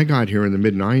time I got here in the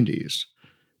mid-90s,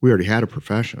 we already had a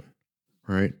profession,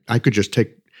 right? I could just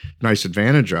take nice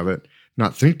advantage of it,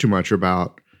 not think too much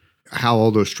about how all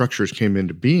those structures came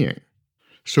into being.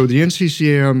 So the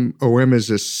NCCOM is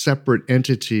a separate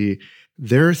entity.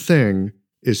 Their thing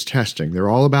is testing. They're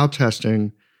all about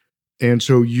testing. And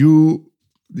so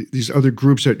these other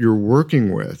groups that you're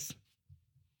working with,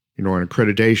 on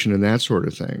accreditation and that sort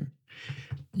of thing,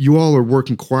 you all are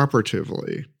working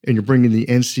cooperatively, and you're bringing the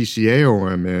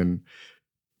NCCAOM in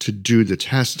to do the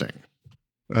testing.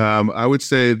 I would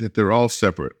say that they're all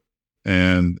separate.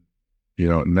 And,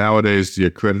 nowadays the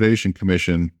Accreditation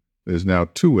Commission, there's now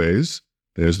two ways.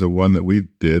 There's the one that we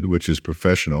did, which is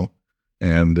professional.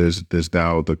 And there's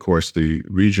now, of course, the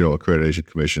regional accreditation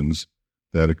commissions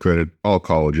that accredit all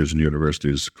colleges and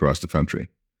universities across the country.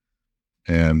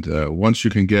 And once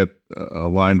you can get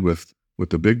aligned with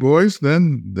the big boys,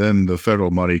 then the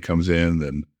federal money comes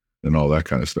in and all that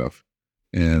kind of stuff.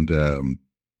 And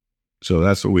so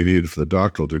that's what we needed for the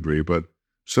doctoral degree. But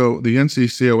so the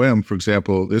NCCOM, for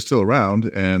example, they're still around,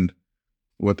 and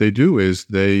what they do is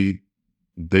they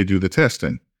do the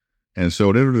testing. And so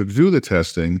in order to do the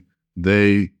testing,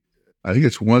 I think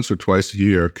it's once or twice a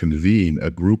year, convene a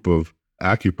group of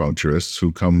acupuncturists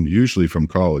who come usually from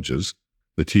colleges,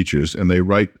 the teachers, and they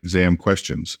write exam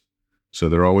questions. So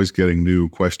they're always getting new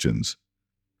questions.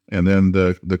 And then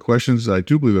the questions, I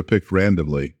do believe, are picked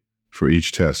randomly for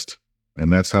each test.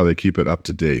 And that's how they keep it up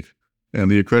to date. And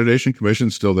the Accreditation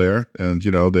Commission's still there. And,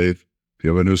 if you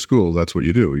have a new school, that's what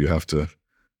you do. You have to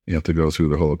go through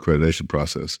the whole accreditation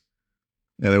process.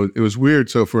 And it was weird.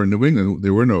 So for New England,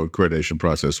 there were no accreditation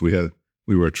process. We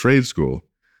were a trade school.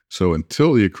 So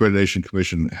until the Accreditation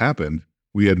Commission happened,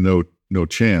 we had no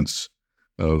chance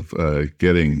of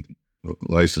getting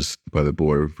licensed by the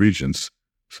Board of Regents.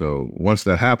 So once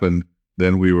that happened,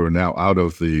 then we were now out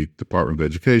of the Department of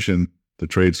Education, the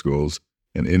trade schools,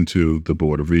 and into the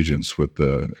Board of Regents with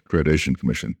the Accreditation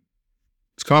Commission.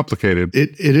 It's complicated.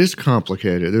 It is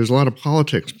complicated. There's a lot of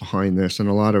politics behind this and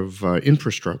a lot of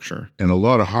infrastructure. And a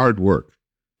lot of hard work.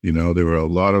 There were a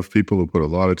lot of people who put a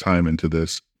lot of time into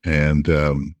this. And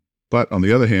but on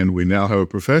the other hand, we now have a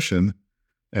profession,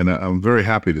 and I'm very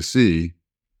happy to see,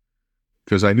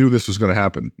 because I knew this was going to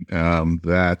happen,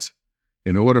 that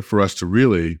in order for us to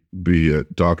really be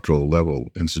at doctoral level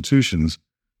institutions,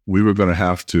 we were going to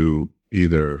have to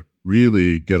either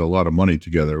really get a lot of money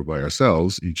together by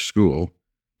ourselves, each school,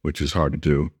 which is hard to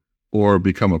do, or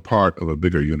become a part of a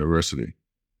bigger university.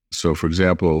 So, for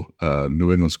example,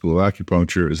 New England School of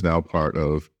Acupuncture is now part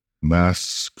of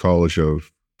Mass College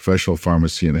of Professional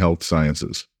Pharmacy and Health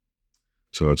Sciences.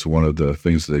 So it's one of the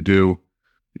things that they do.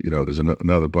 There's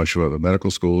another bunch of other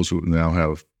medical schools who now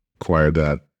have acquired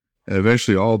that. And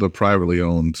eventually all the privately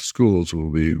owned schools will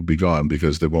be gone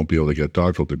because they won't be able to get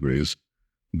doctoral degrees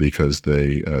because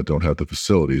they don't have the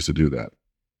facilities to do that.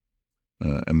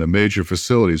 And the major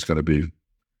facility is going to be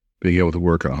being able to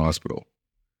work in a hospital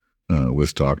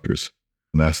with doctors.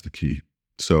 And that's the key.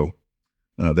 So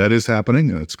that is happening,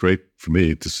 and it's great for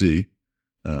me to see.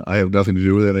 I have nothing to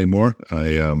do with it anymore.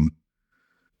 I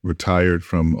retired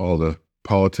from all the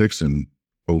politics in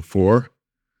 2004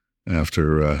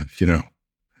 after,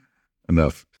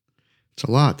 enough. It's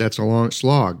a lot. That's a long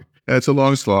slog. It's a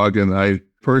long slog, and I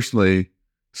personally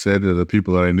said to the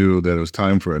people that I knew that it was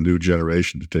time for a new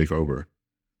generation to take over.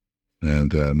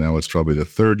 And now it's probably the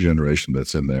third generation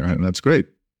that's in there, and that's great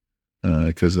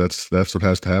because that's what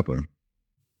has to happen.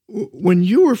 When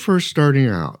you were first starting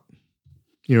out,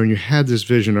 and you had this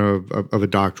vision of a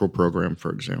doctoral program,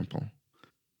 for example,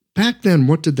 back then,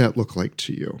 what did that look like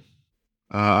to you?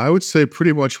 I would say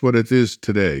pretty much what it is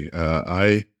today.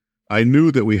 I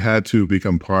knew that we had to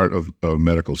become part of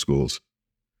medical schools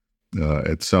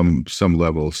at some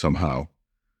level somehow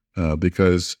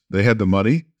because they had the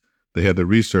money, they had the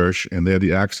research, and they had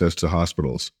the access to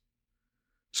hospitals.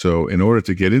 So in order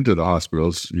to get into the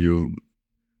hospitals, they weren't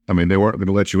going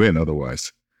to let you in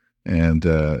otherwise. And,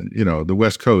 the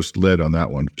West Coast led on that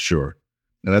one, for sure.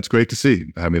 And that's great to see.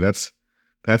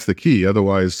 That's the key.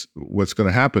 Otherwise, what's going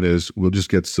to happen is we'll just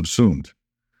get subsumed.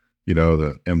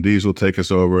 The MDs will take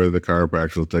us over, the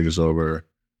chiropractors will take us over,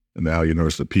 and now the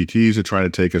PTs are trying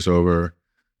to take us over.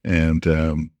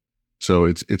 And so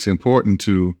it's important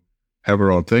to have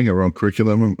our own thing, our own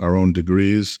curriculum, our own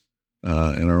degrees,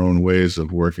 and our own ways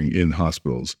of working in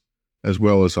hospitals, as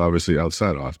well as obviously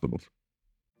outside hospitals.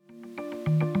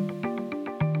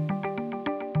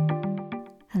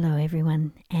 Hello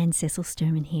everyone, Anne Cecil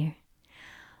Sturman here.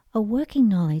 A working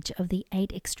knowledge of the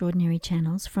 8 extraordinary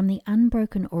channels from the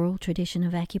unbroken oral tradition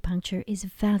of acupuncture is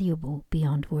valuable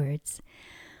beyond words.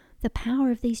 The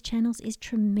power of these channels is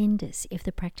tremendous if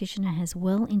the practitioner has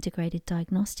well integrated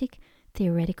diagnostic,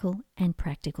 theoretical, and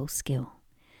practical skill.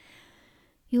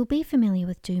 You'll be familiar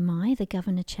with Dumai, the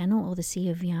governor channel, or the Sea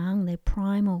of Yang, the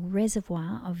primal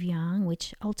reservoir of Yang,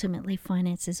 which ultimately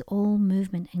finances all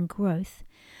movement and growth.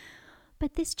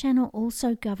 But this channel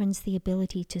also governs the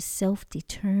ability to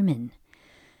self-determine.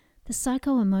 The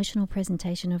psycho-emotional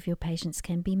presentation of your patients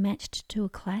can be matched to a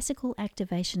classical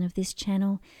activation of this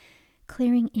channel,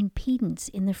 clearing impedance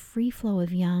in the free flow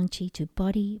of Yang Qi to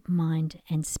body, mind,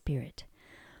 and spirit.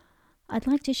 I'd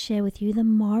like to share with you the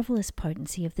marvelous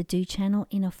potency of the Du channel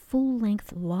in a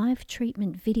full-length live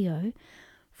treatment video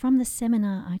from the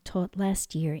seminar I taught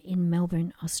last year in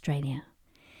Melbourne, Australia.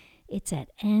 It's at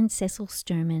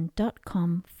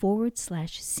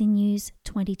annececilsturman.com/sinews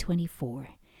 2024.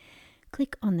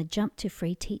 Click on the Jump to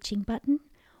Free Teaching button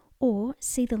or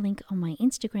see the link on my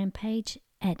Instagram page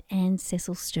at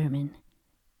 @AnnCecilSturman.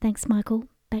 Thanks, Michael.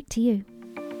 Back to you.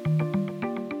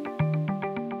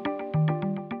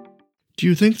 Do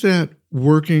you think that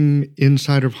working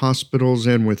inside of hospitals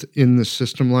and within the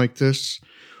system like this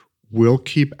will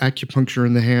keep acupuncture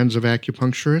in the hands of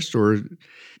acupuncturists? Or,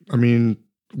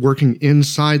 working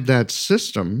inside that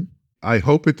system? I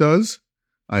hope it does.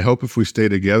 I hope if we stay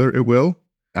together, it will.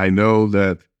 I know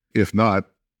that if not,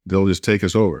 they'll just take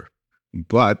us over.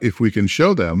 But if we can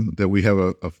show them that we have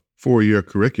a 4-year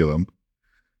curriculum,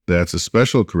 that's a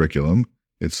special curriculum,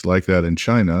 it's like that in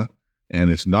China, and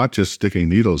it's not just sticking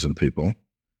needles in people,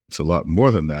 it's a lot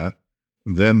more than that,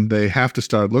 then they have to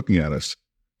start looking at us,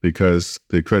 because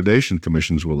the accreditation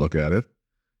commissions will look at it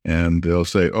and they'll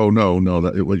say, oh, no,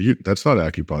 that's not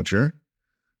acupuncture.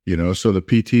 So the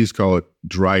PTs call it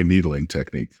dry needling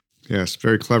technique. Yes,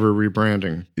 very clever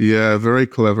rebranding. Yeah, very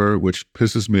clever, which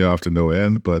pisses me off to no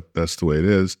end, but that's the way it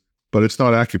is. But it's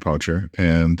not acupuncture,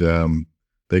 and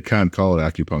they can't call it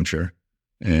acupuncture,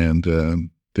 and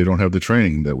they don't have the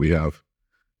training that we have.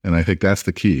 And I think that's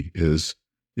the key, is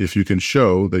if you can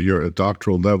show that you're at a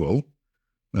doctoral level,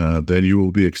 then you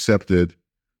will be accepted.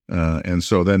 And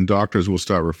so then doctors will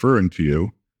start referring to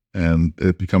you, and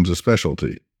it becomes a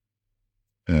specialty.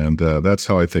 And that's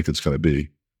how I think it's going to be.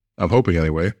 I'm hoping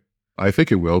anyway. I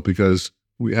think it will, because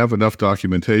we have enough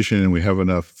documentation and we have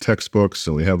enough textbooks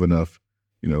and we have enough,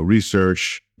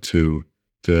 research to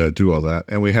do all that.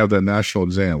 And we have that national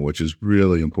exam, which is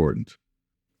really important,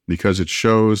 because it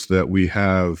shows that we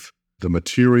have the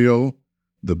material,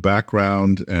 the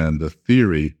background, and the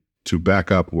theory to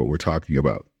back up what we're talking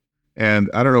about.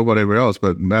 And I don't know about everybody else,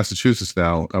 but Massachusetts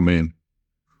now, I don't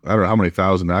know how many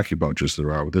thousand acupuncturists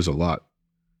there are, but there's a lot.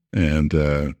 And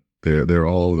they're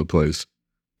all over the place.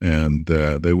 And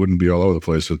they wouldn't be all over the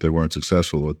place if they weren't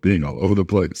successful at being all over the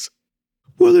place.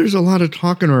 Well, there's a lot of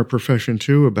talk in our profession,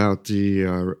 too, about the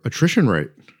attrition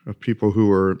rate of people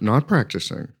who are not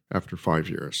practicing after 5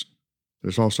 years.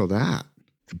 There's also that.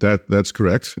 That's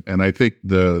correct. And I think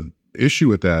the issue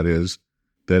with that is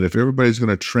that if everybody's going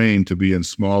to train to be in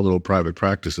small little private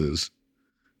practices,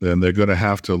 then they're going to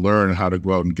have to learn how to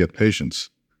go out and get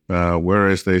patients.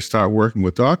 Whereas they start working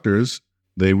with doctors,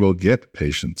 they will get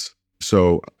patients.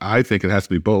 So I think it has to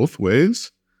be both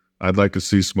ways. I'd like to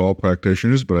see small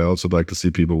practitioners, but I also like to see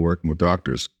people working with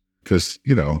doctors, because,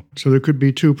 So there could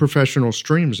be two professional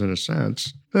streams in a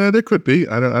sense. There could be.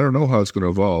 I don't know how it's going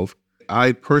to evolve.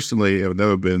 I personally have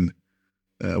never been,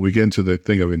 we get into the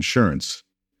thing of insurance.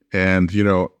 And,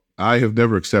 I have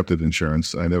never accepted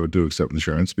insurance. I never do accept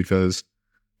insurance because,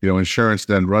 insurance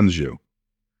then runs you.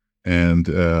 And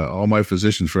all my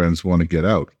physician friends want to get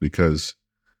out because,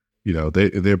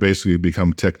 they basically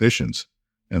become technicians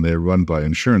and they're run by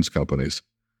insurance companies.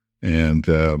 And,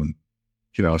 so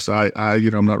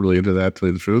I'm not really into that, to tell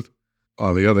you the truth.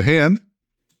 On the other hand,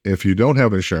 if you don't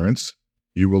have insurance,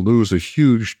 you will lose a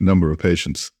huge number of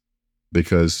patients,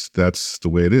 because that's the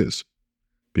way it is.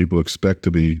 People expect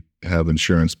to have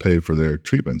insurance pay for their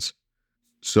treatments.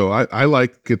 So I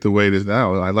like it the way it is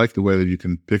now. I like the way that you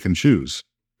can pick and choose.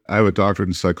 I have a doctorate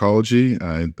in psychology.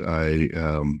 And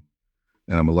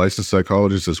I'm a licensed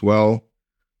psychologist as well.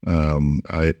 In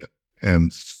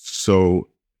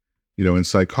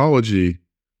psychology,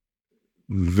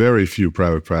 very few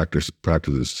private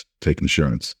practices take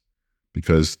insurance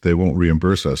because they won't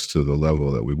reimburse us to the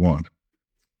level that we want.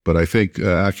 But I think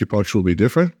acupuncture will be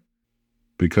different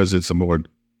because it's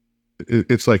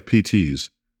it's like PTs.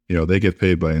 They get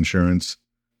paid by insurance.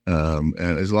 And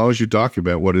as long as you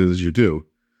document what it is you do,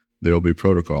 there will be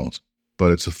protocols.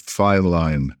 But it's a fine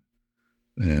line.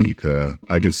 And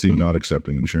I can see not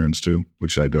accepting insurance too,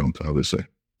 which I don't, obviously.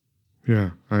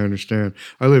 Yeah, I understand.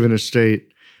 I live in a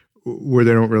state where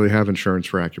they don't really have insurance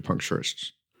for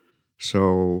acupuncturists.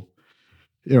 So,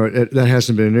 that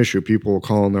hasn't been an issue. People will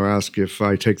call and they'll ask if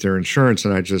I take their insurance,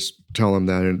 and I just tell them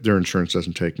that their insurance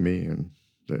doesn't take me. And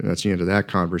That's the end of that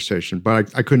conversation.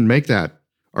 But I couldn't make that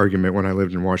argument when I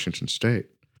lived in Washington State.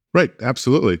 Right.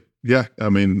 Absolutely. Yeah. I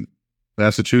mean,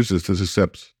 Massachusetts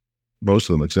most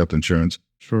of them accept insurance.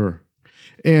 Sure.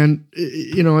 And,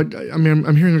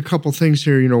 I'm hearing a couple things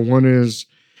here. One is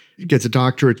you get the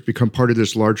doctor to become part of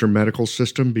this larger medical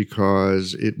system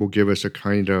because it will give us a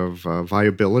kind of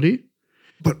viability.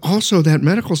 But also that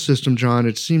medical system, John,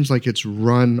 it seems like it's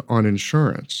run on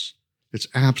insurance. It's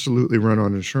absolutely run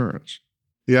on insurance.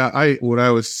 Yeah, what I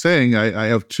was saying, I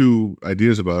have two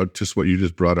ideas about just what you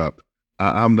just brought up.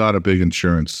 I'm not a big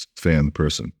insurance fan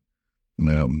person.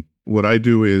 What I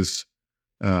do is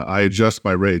I adjust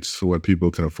my rates for what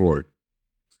people can afford.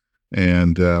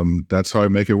 And that's how I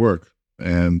make it work.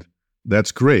 And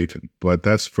that's great, but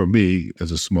that's for me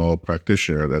as a small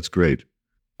practitioner, that's great.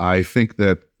 I think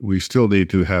that we still need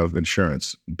to have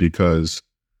insurance because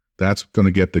that's going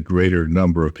to get the greater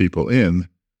number of people in.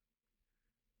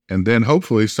 And then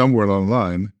hopefully somewhere along the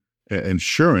line,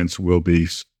 insurance will be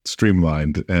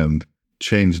streamlined and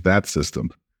change that system.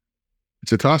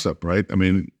 It's a toss-up, right? I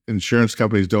mean, insurance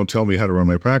companies don't tell me how to run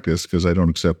my practice because I don't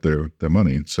accept their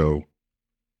money. So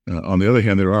on the other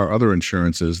hand, there are other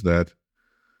insurances that,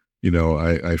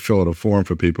 I fill out a form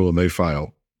for people and they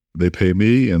file. They pay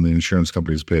me and the insurance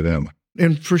companies pay them.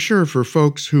 And for sure, for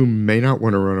folks who may not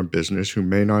want to run a business, who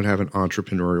may not have an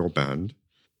entrepreneurial bend,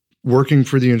 working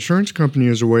for the insurance company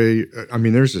is a way,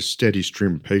 there's a steady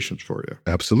stream of patients for you.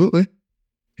 Absolutely.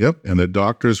 Yep. And the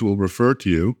doctors will refer to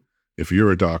you if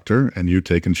you're a doctor and you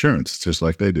take insurance, just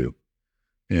like they do.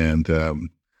 And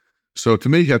so to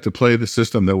me, you have to play the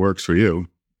system that works for you.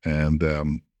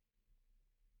 And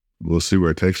we'll see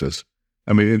where it takes us.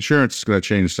 I mean, insurance is going to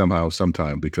change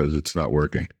sometime because it's not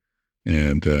working.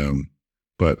 And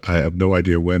but I have no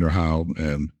idea when or how.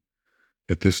 And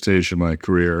at this stage in my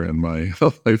career and my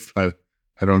life, I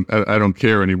don't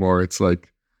care anymore. It's like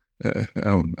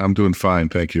I'm doing fine,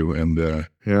 thank you. And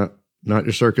yeah, not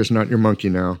your circus, not your monkey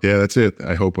now. Yeah, that's it.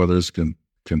 I hope others can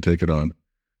take it on.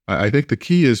 I think the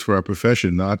key is for our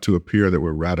profession not to appear that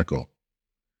we're radical,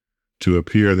 to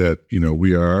appear that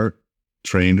we are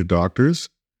trained doctors,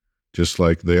 just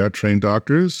like they are trained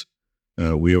doctors.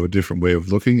 We have a different way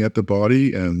of looking at the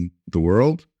body and the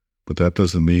world, but that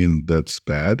doesn't mean that's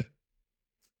bad.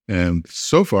 And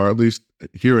so far, at least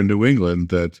here in New England,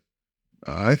 that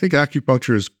I think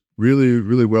acupuncture is really,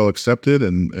 really well accepted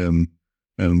and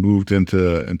moved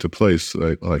into place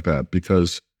like that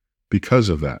because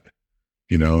of that,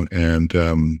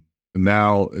 And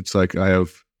now it's like I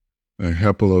have a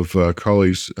couple of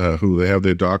colleagues who they have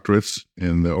their doctorates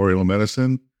in the Oriental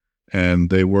medicine. And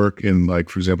they work in, like,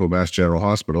 for example, Mass General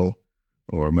Hospital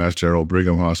or Mass General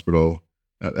Brigham Hospital.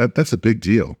 That's a big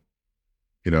deal.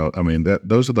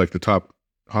 Those are like the top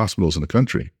hospitals in the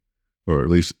country, or at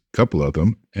least a couple of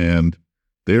them. And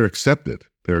they're accepted.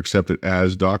 They're accepted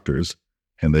as doctors,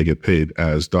 and they get paid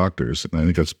as doctors. And I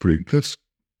think that's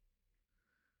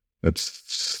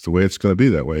that's the way it's going to be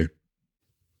that way.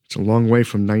 It's a long way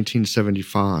from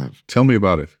 1975. Tell me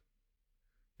about it.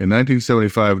 In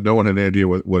 1975, no one had any idea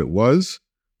what it was.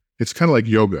 It's kind of like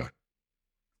yoga.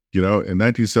 In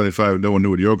 1975, no one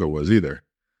knew what yoga was either.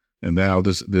 And now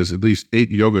there's at least 8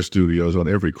 yoga studios on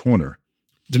every corner.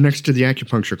 They're next to the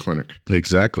acupuncture clinic.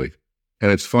 Exactly.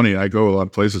 And it's funny, I go a lot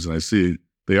of places and I see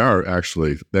they are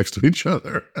actually next to each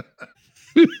other.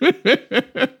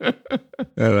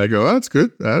 And I go, that's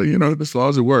good. As long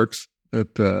as it works.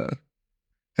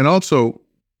 And also,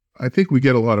 I think we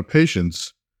get a lot of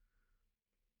patients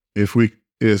if you're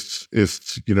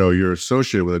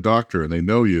associated with a doctor and they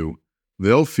know you,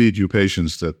 they'll feed you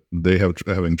patients that they have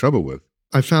having trouble with.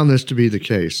 I found this to be the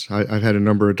case. I've had a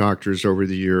number of doctors over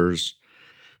the years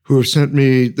who have sent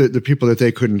me the people that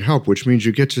they couldn't help, which means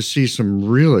you get to see some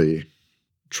really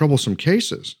troublesome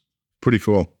cases. Pretty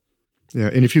cool. Yeah,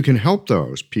 and if you can help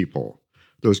those people,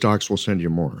 those docs will send you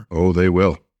more. Oh, they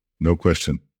will. No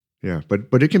question. Yeah,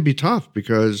 but it can be tough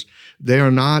because they are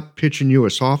not pitching you a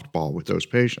softball with those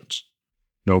patients.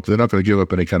 Nope, they're not going to give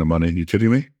up any kind of money. Are you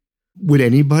kidding me? Would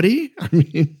anybody?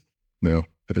 No,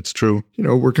 but it's true.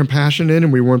 We're compassionate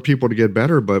and we want people to get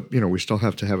better, but, we still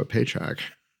have to have a paycheck.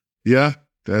 Yeah,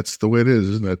 that's the way it is,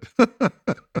 isn't it?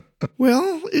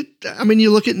 Well,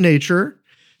 you look at nature.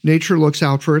 Nature looks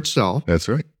out for itself. That's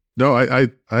right. No, I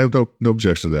have no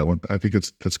objection to that one. I think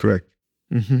that's correct.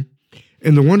 Mm-hmm.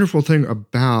 And the wonderful thing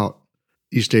about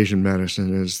East Asian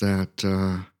medicine is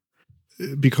that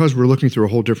because we're looking through a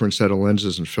whole different set of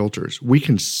lenses and filters, we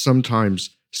can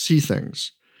sometimes see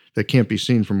things that can't be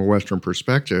seen from a Western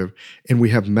perspective, and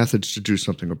we have methods to do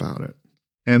something about it.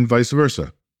 And vice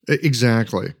versa.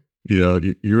 Exactly.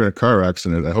 You're in a car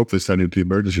accident. I hope they send you to the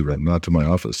emergency room, not to my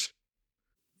office.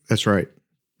 That's right.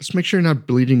 Let's make sure you're not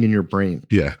bleeding in your brain.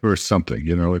 Yeah, or something.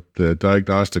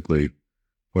 Diagnostically,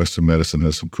 Western medicine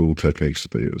has some cool techniques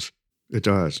that they use. It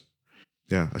does.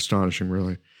 Yeah, astonishing,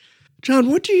 really. John,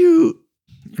 you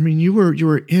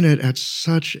were in it at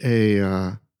such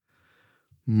a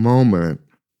moment.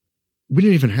 We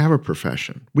didn't even have a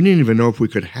profession. We didn't even know if we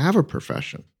could have a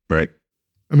profession. Right.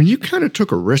 I mean, you kind of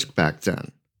took a risk back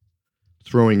then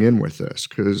throwing in with this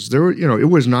because it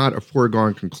was not a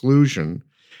foregone conclusion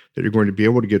that you're going to be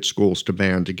able to get schools to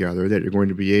band together, that you're going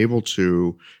to be able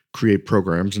to create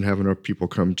programs and have enough people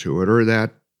come to it, or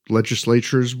that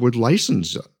legislatures would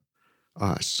license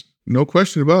us. No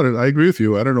question about it. I agree with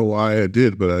you. I don't know why I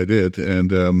did, but I did.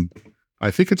 And I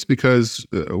think it's because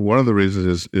one of the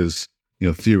reasons is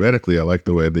theoretically, I like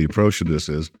the way the approach to this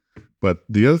is. But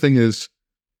the other thing is,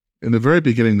 in the very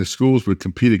beginning, the schools would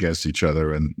compete against each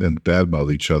other and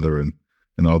badmouth each other and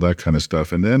all that kind of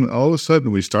stuff. And then all of a sudden,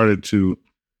 when we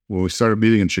started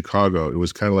meeting in Chicago, it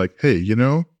was kind of like, hey,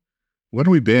 why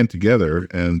don't we band together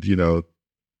and,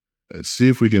 see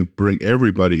if we can bring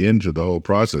everybody into the whole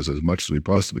process as much as we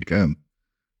possibly can.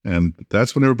 And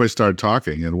that's when everybody started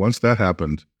talking. And once that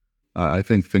happened, I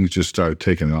think things just started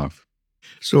taking off.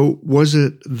 So was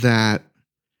it that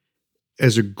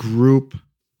as a group,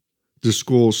 the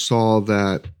schools saw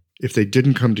that if they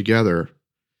didn't come together,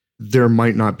 there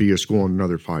might not be a school in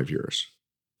another 5 years,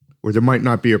 or there might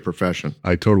not be a profession?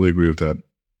 I totally agree with that.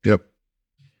 Yep.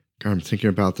 God, I'm thinking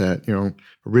about that,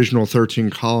 original 13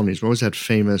 colonies. What was that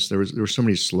famous? There were so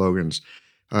many slogans.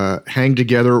 Hang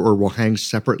together or we'll hang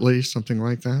separately, something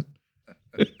like that.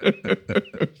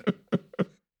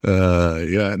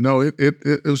 Yeah, no,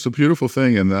 it was a beautiful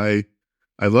thing. And I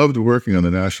loved working on the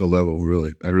national level,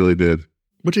 really. I really did.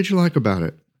 What did you like about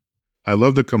it? I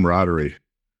loved the camaraderie.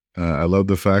 I loved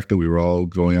the fact that we were all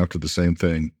going after the same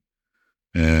thing.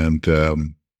 And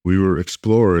we were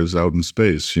explorers out in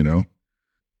space,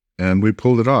 and we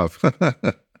pulled it off.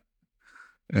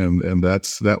 and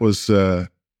that was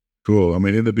cool. I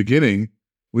mean, in the beginning,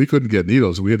 we couldn't get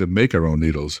needles. We had to make our own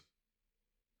needles.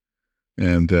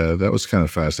 And that was kind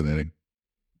of fascinating.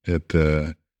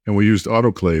 And we used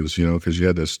autoclaves, because you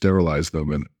had to sterilize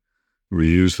them and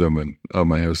reuse them. And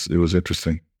it was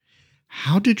interesting.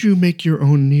 How did you make your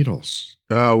own needles?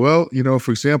 Well,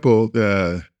 for example,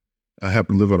 I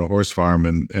happen to live on a horse farm,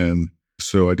 and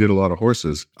so I did a lot of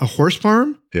horses. A horse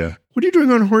farm? Yeah. What are you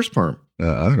doing on a horse farm?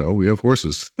 I don't know. We have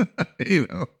horses. Did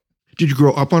you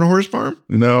grow up on a horse farm?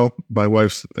 No, my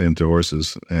wife's into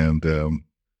horses, and I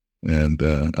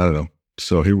don't know.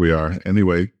 So here we are.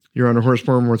 Anyway, you're on a horse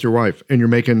farm with your wife, and you're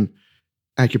making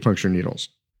acupuncture needles.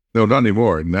 No, not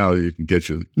anymore. Now you can get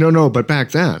you. No, but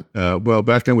back then. Well,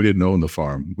 back then we didn't own the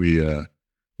farm.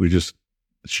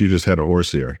 She just had a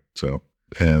horse here. So,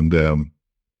 and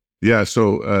yeah,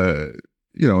 so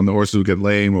and the horses would get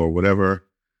lame or whatever,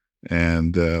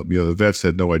 and the vets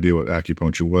had no idea what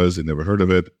acupuncture was. They'd never heard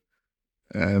of it,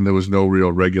 and there was no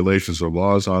real regulations or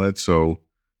laws on it. So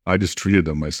I just treated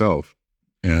them myself.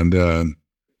 And I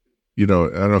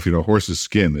don't know if horses'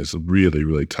 skin is really,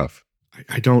 really tough.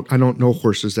 I don't know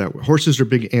horses that way. Horses are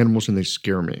big animals and they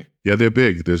scare me. Yeah, they're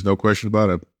big. There's no question about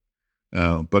it.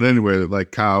 But anyway,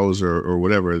 like cows or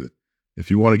whatever,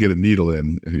 if you want to get a needle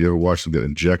in, if you ever watch them get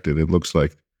injected, it looks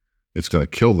like it's going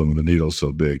to kill them when the needle's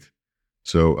so big.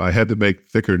 So I had to make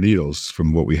thicker needles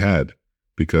from what we had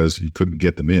because you couldn't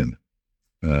get them in,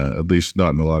 at least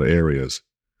not in a lot of areas.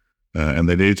 And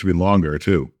they needed to be longer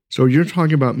too. So you're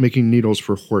talking about making needles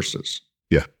for horses?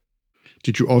 Yeah.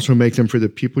 Did you also make them for the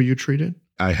people you treated?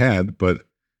 I had, but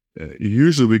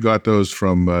usually we got those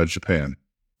from Japan.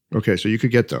 Okay, so you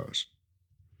could get those.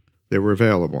 They were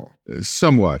available.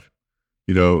 Somewhat.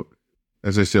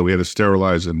 As I said, we had to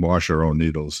sterilize and wash our own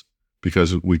needles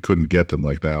because we couldn't get them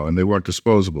like now, and they weren't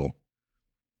disposable.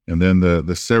 And then the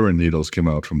sarin needles came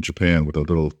out from Japan with the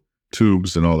little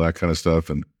tubes and all that kind of stuff,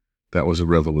 and that was a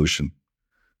revolution.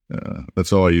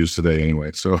 That's all I use today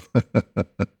anyway, so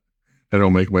I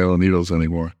don't make my own needles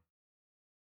anymore.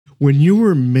 When you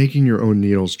were making your own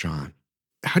needles, John,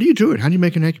 how do you do it? How do you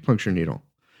make an acupuncture needle?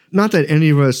 Not that any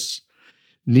of us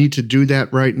need to do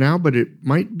that right now, but it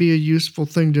might be a useful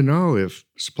thing to know if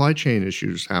supply chain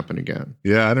issues happen again.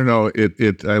 Yeah, I don't know.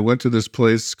 I went to this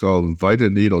place called Vita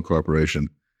Needle Corporation,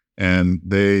 and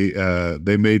they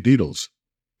made needles,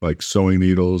 like sewing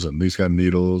needles and these kind of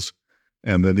needles.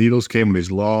 And the needles came in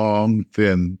these long,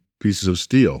 thin pieces of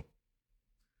steel.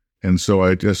 And so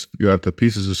I just got the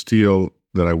pieces of steel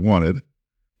that I wanted,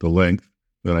 the length.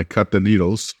 Then I cut the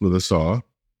needles with a saw.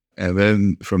 And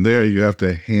then from there, you have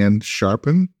to hand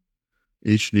sharpen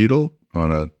each needle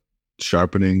on a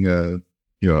sharpening, a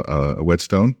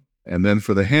whetstone. And then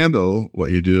for the handle,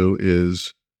 what you do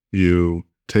is you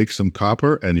take some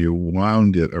copper and you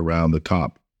wound it around the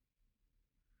top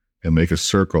and make a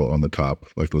circle on the top,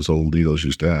 like those old needles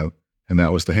used to have. And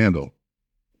that was the handle.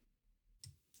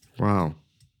 Wow.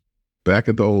 Back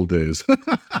in the old days.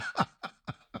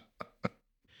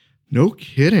 No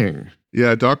kidding.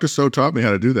 Yeah, Dr. So taught me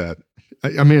how to do that.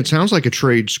 I mean, it sounds like a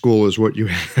trade school is what you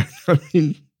had. I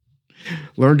mean,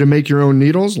 learn to make your own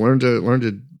needles, learn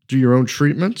to do your own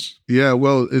treatments. Yeah,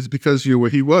 well, it's because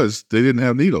where he was, they didn't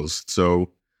have needles.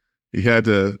 So he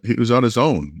was on his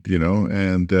own,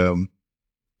 and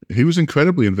he was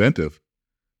incredibly inventive.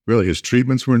 Really, his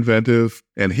treatments were inventive,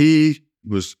 and he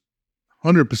was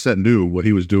 100% knew what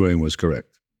he was doing was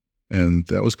correct. And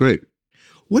that was great.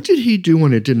 What did he do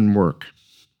when it didn't work?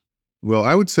 Well,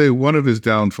 I would say one of his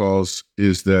downfalls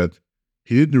is that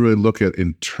he didn't really look at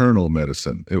internal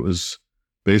medicine. It was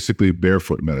basically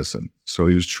barefoot medicine. So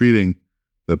he was treating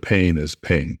the pain as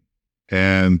pain.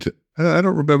 And I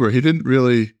don't remember, he didn't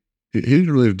really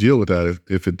deal with that.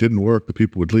 If it didn't work, the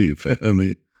people would leave. I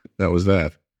mean, that was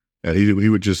that. And he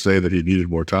would just say that he needed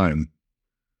more time.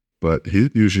 But he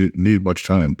didn't usually need much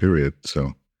time, period.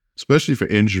 So especially for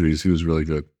injuries, he was really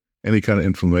good. Any kind of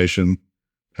inflammation,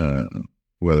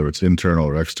 whether it's internal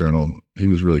or external, he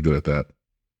was really good at that.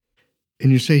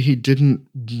 And you say he didn't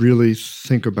really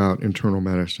think about internal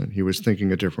medicine. He was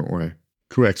thinking a different way.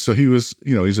 Correct. So he was,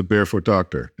 he's a barefoot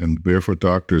doctor. And barefoot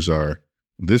doctors are,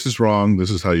 this is wrong, this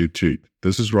is how you treat.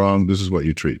 This is wrong, this is what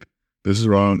you treat. This is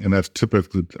wrong, and that's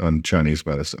typically on Chinese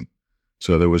medicine.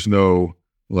 So there was no,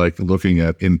 looking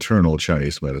at internal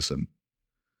Chinese medicine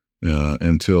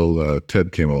until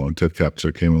Ted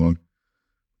Kapser came along,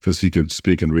 because he could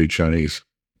speak and read Chinese.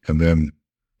 And then,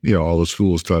 all the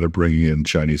schools started bringing in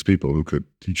Chinese people who could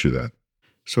teach you that.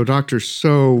 So Dr.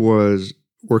 So was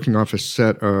working off a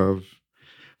set of,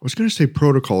 I was going to say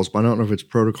protocols, but I don't know if it's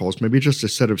protocols, maybe just a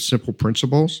set of simple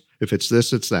principles. If it's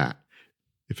this, it's that.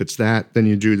 If it's that, then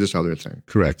you do this other thing.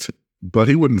 Correct. But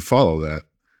he wouldn't follow that.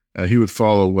 He would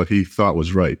follow what he thought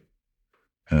was right.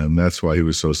 And that's why he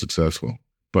was so successful.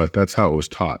 But that's how it was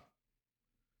taught.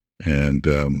 And,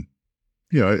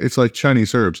 it's like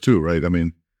Chinese herbs too, right? I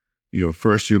mean,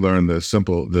 first you learn the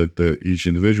simple, each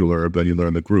individual herb, then you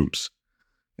learn the groups.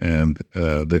 And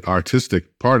the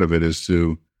artistic part of it is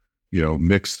to,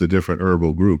 mix the different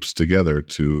herbal groups together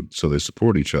so they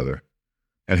support each other.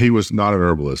 And he was not an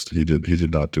herbalist. He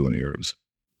did not do any herbs.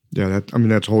 Yeah,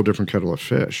 that's a whole different kettle of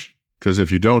fish. Because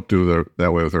if you don't do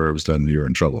that way with herbs, then you're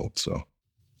in trouble. So,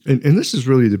 and this is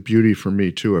really the beauty for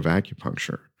me too of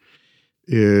acupuncture,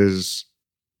 is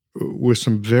with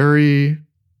some very,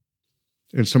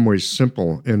 in some ways,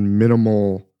 simple and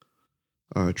minimal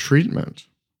treatment,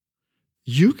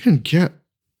 you can get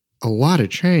a lot of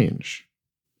change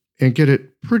and get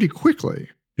it pretty quickly.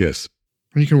 Yes.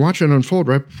 And you can watch it unfold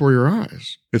right before your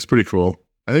eyes. It's pretty cool.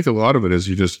 I think a lot of it is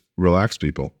you just relax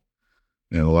people.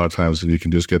 And a lot of times you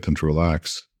can just get them to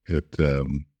relax.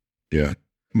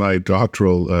 My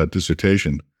doctoral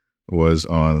dissertation was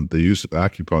on the use of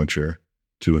acupuncture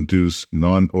to induce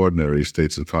non-ordinary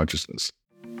states of consciousness.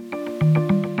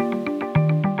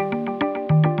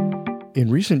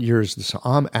 In recent years, the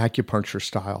Sa'am acupuncture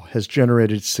style has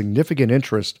generated significant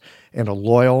interest and a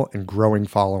loyal and growing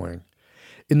following.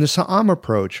 In the Sa'am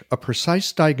approach, a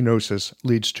precise diagnosis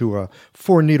leads to a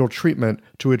 4-needle treatment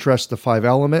to address the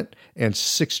 5-element and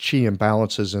 6 qi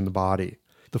imbalances in the body.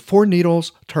 The 4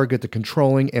 needles target the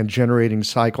controlling and generating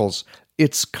cycles.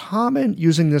 It's common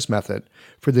using this method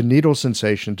for the needle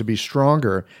sensation to be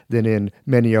stronger than in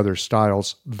many other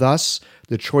styles. Thus,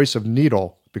 the choice of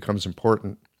needle becomes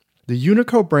important. The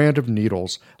Unico brand of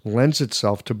needles lends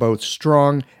itself to both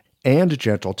strong and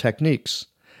gentle techniques.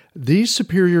 These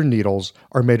superior needles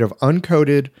are made of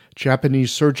uncoated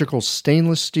Japanese surgical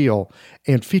stainless steel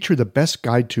and feature the best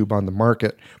guide tube on the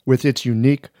market with its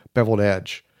unique beveled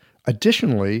edge.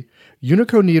 Additionally,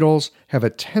 Unico needles have a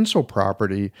tensile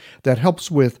property that helps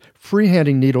with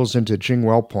freehanding needles into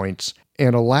Jingwell points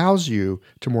and allows you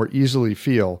to more easily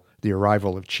feel the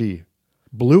arrival of qi.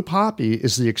 Blue Poppy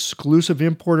is the exclusive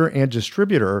importer and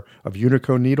distributor of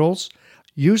Unico needles.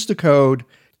 Use the code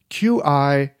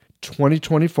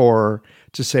QI2024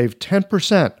 to save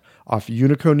 10% off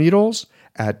Unico needles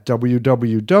at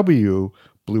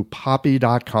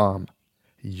www.bluepoppy.com.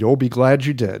 You'll be glad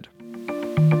you did.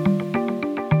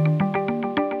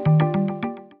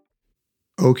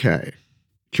 Okay.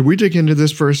 Can we dig into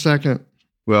this for a second?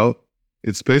 Well,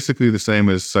 it's basically the same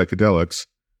as psychedelics,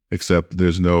 except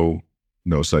there's no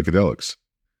psychedelics.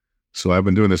 So I've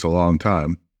been doing this a long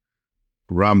time.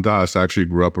 Ram Dass actually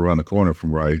grew up around the corner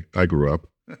from where I grew up.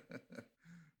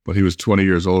 but he was 20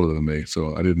 years older than me,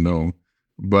 so I didn't know.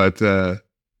 But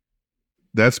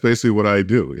that's basically what I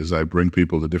do, is I bring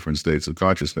people to different states of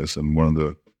consciousness, and one of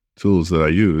the tools that I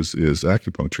use is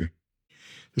acupuncture.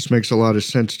 This makes a lot of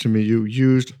sense to me. You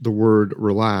used the word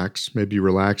relax. Maybe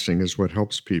relaxing is what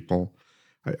helps people.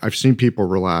 I've seen people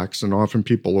relax, and often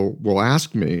people will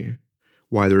ask me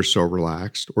why they're so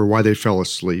relaxed or why they fell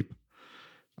asleep.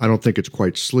 I don't think it's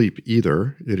quite sleep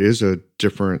either. It is a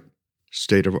different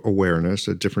state of awareness,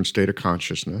 a different state of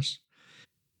consciousness.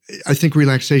 I think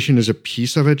relaxation is a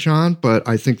piece of it, John, but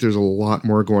I think there's a lot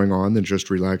more going on than just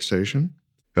relaxation.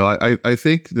 Well, I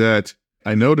think that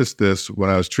I noticed this when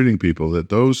I was treating people, that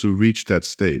those who reach that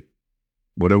state,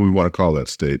 whatever we want to call that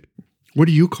state. What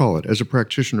do you call it? As a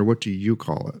practitioner, what do you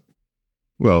call it?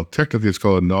 Well, technically it's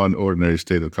called a non-ordinary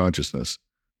state of consciousness.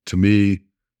 To me,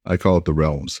 I call it the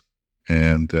realms.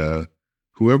 And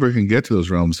whoever can get to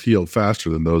those realms heal faster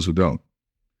than those who don't.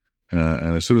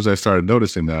 And as soon as I started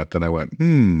noticing that, then I went,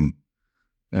 and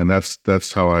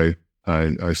that's how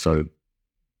I started,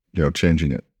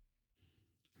 changing it.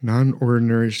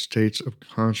 Non-ordinary states of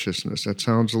consciousness. That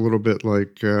sounds a little bit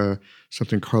like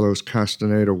something Carlos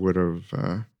Castaneda would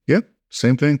have. Yeah,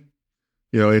 same thing.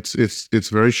 It's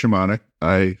very shamanic.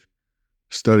 I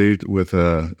studied with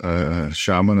a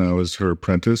shaman. I was her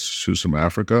apprentice, who's from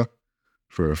Africa,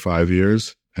 for 5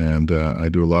 years, and I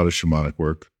do a lot of shamanic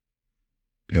work.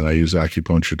 And I use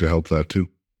acupuncture to help that too.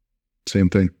 Same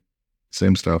thing,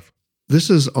 same stuff. This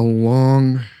is a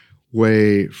long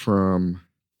way from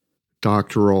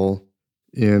doctoral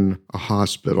in a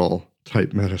hospital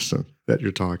type medicine that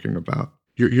you're talking about.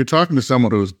 You're talking to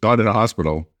someone who's not in a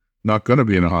hospital, not going to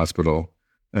be in a hospital,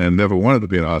 and never wanted to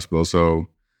be in a hospital. So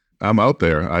I'm out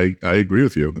there. I agree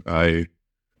with you.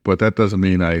 But that doesn't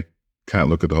mean I can't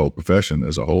look at the whole profession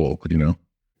as a whole,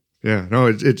 Yeah, no,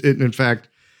 it in fact,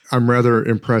 I'm rather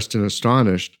impressed and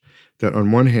astonished that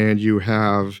on one hand, you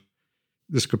have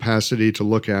this capacity to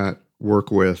look at, work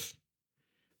with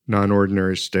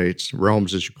non-ordinary states,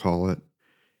 realms as you call it,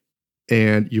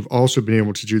 and you've also been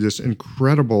able to do this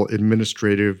incredible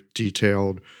administrative,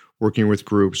 detailed, working with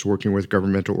groups, working with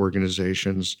governmental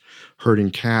organizations,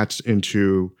 herding cats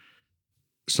into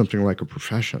something like a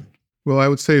profession. Well, I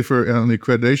would say on the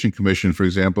Accreditation Commission, for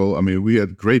example, we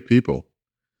had great people.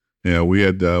 We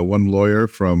had one lawyer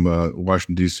from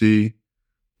Washington, D.C.,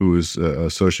 who was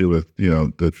associated with,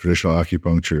 the Traditional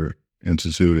Acupuncture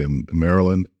Institute in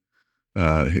Maryland.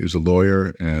 He was a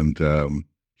lawyer, and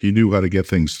he knew how to get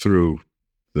things through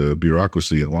the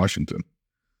bureaucracy in Washington.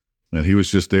 And he was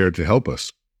just there to help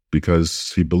us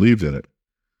because he believed in it.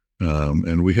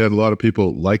 And we had a lot of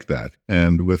people like that.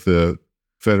 And with the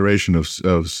Federation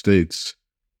of States,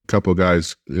 a couple of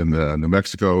guys in New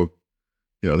Mexico,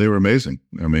 they were amazing.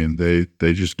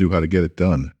 They just knew how to get it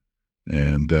done.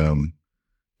 And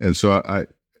so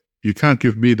you can't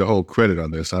give me the whole credit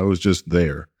on this. I was just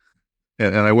there.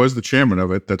 And I was the chairman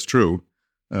of it, that's true.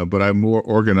 But I'm more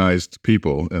organized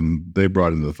people, and they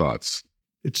brought in the thoughts.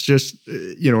 It's just,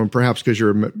 and perhaps because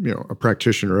you're, a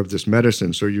practitioner of this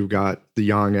medicine, so you've got the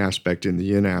yang aspect and the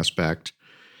yin aspect.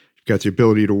 You've got the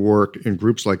ability to work in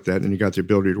groups like that, and you got the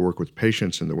ability to work with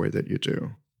patients in the way that you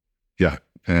do. Yeah.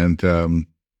 And,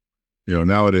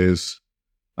 nowadays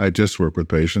I just work with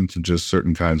patients and just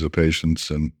certain kinds of patients.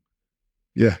 And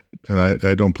yeah, and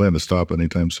I don't plan to stop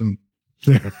anytime soon.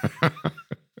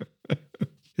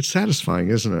 It's satisfying,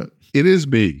 isn't it? It is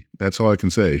me. That's all I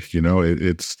can say.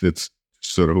 It's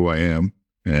sort of who I am.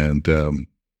 And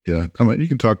you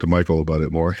can talk to Michael about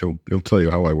it more. He'll tell you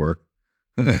how I work.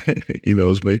 He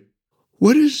knows me.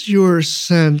 What is your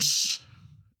sense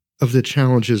of the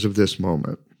challenges of this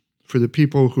moment for the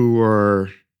people who are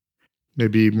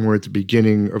maybe more at the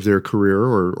beginning of their career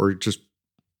or just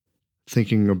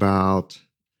thinking about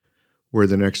where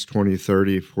the next 20,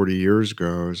 30, 40 years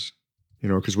goes?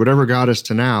 Because whatever got us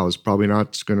to now is probably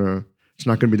it's not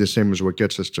going to be the same as what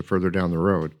gets us to further down the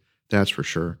road. That's for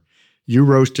sure. You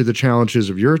rose to the challenges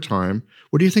of your time.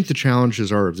 What do you think the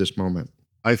challenges are of this moment?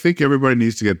 I think everybody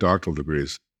needs to get doctoral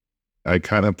degrees. I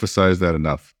can't emphasize that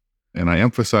enough. And I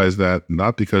emphasize that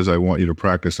not because I want you to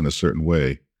practice in a certain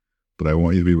way, but I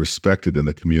want you to be respected in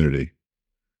the community.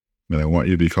 And I want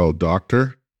you to be called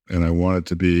doctor, and I want it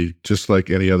to be just like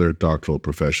any other doctoral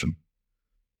profession.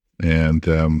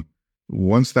 And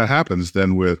once that happens,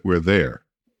 then we're there.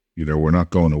 We're not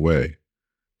going away.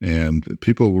 And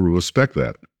people will respect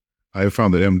that. I have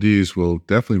found that MDs will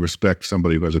definitely respect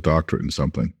somebody who has a doctorate in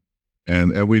something.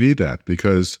 And we need that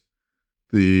because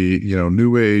the,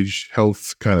 new age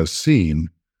health kind of scene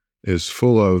is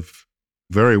full of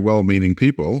very well-meaning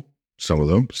people, some of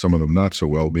them not so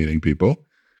well-meaning people.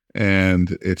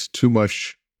 And it's too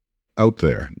much out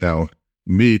there. Now,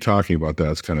 me talking about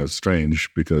that is kind of strange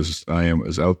because I am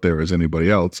as out there as anybody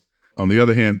else. On the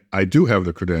other hand, I do have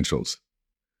the credentials,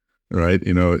 right?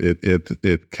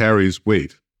 It carries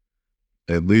weight,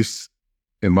 at least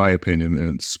in my opinion,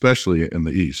 and especially in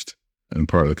the East and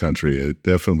part of the country. It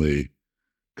definitely,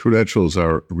 credentials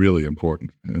are really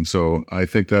important. And so I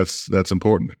think that's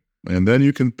important. And then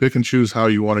you can pick and choose how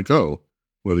you want to go,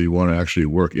 whether you want to actually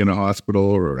work in a hospital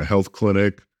or a health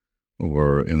clinic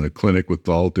or in a clinic with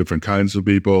all different kinds of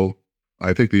people.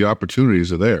 I think the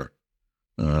opportunities are there.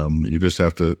 You just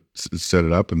have to set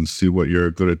it up and see what you're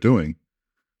good at doing.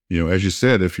 As you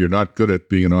said, if you're not good at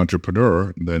being an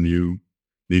entrepreneur, then you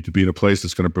need to be in a place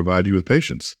that's going to provide you with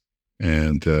patients.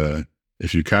 And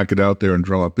if you can't get out there and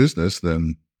drum up business,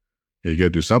 then you got to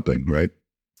do something, right?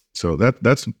 So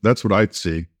that's what I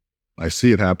see. I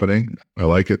see it happening. I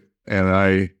like it.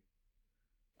 And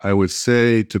I would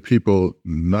say to people,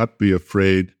 not be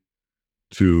afraid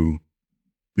to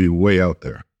be way out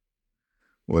there.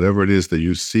 Whatever it is that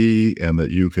you see and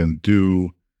that you can do,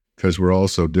 because we're all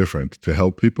so different, to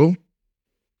help people,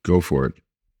 go for it.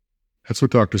 That's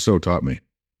what Dr. So taught me,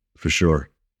 for sure.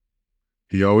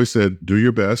 He always said, do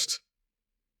your best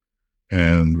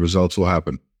and results will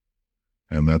happen.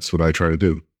 And that's what I try to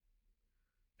do.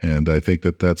 And I think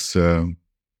that's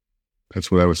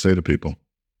what I would say to people.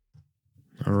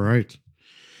 All right.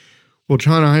 Well,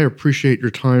 John, I appreciate your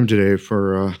time today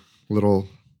for a little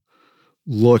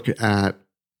look at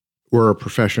where our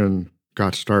profession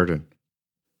got started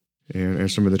and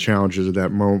some of the challenges of that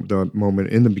the moment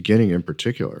in the beginning in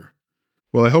particular.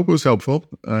 Well, I hope it was helpful.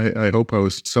 I hope I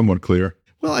was somewhat clear.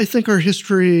 Well, I think our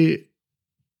history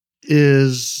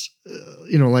is,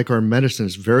 like our medicine,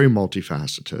 is very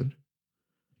multifaceted.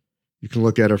 You can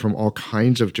look at it from all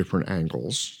kinds of different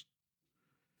angles,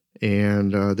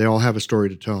 and they all have a story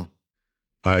to tell.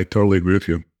 I totally agree with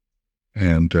you.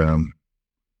 And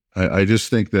I just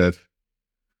think that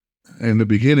in the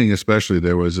beginning, especially,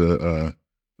 there was a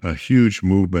huge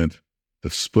movement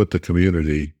that split the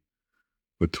community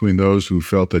between those who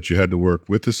felt that you had to work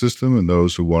with the system and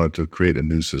those who wanted to create a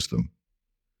new system.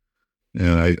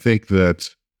 And I think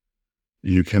that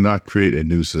you cannot create a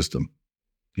new system.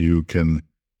 You can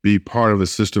be part of a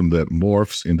system that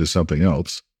morphs into something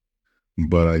else.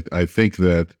 But I think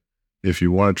that if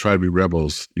you want to try to be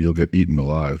rebels, you'll get eaten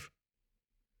alive.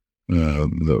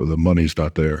 The money's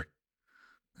not there.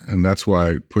 And that's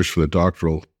why I push for the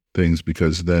doctoral things,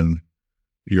 because then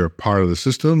you're part of the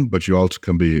system, but you also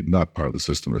can be not part of the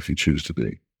system if you choose to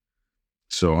be.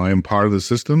 So I am part of the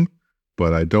system,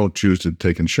 but I don't choose to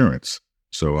take insurance.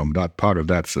 So I'm not part of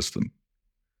that system.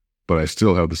 But I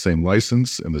still have the same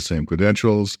license and the same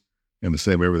credentials and the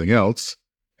same everything else.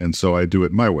 And so I do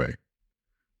it my way.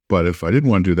 But if I didn't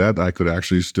want to do that, I could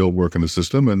actually still work in the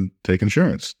system and take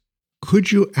insurance.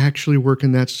 Could you actually work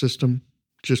in that system,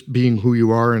 just being who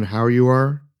you are and how you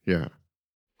are? Yeah.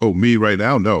 Oh, me right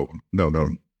now? No.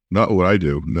 Not what I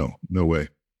do. No way.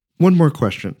 One more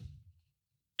question.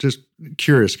 Just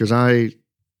curious, because I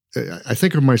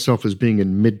think of myself as being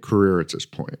in mid-career at this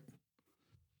point,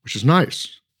 which is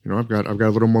nice. I've got a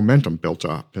little momentum built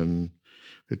up, and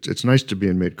it's nice to be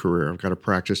in mid-career. I've got to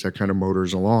practice that kind of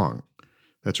motors along.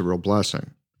 That's a real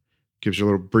blessing. Gives you a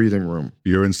little breathing room.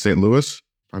 You're in St. Louis?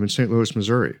 I'm in St. Louis,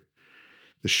 Missouri,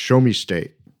 the show me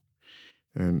state.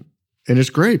 And it's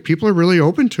great. People are really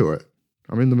open to it.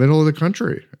 I'm in the middle of the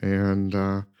country,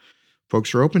 and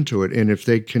folks are open to it. And if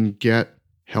they can get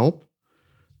help,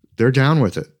 they're down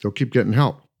with it. They'll keep getting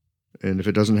help. And if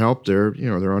it doesn't help, they're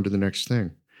on to the next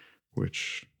thing,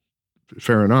 which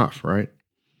fair enough, right?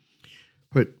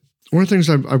 But one of the things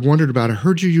I've wondered about, I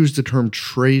heard you use the term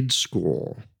trade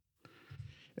school.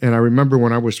 And I remember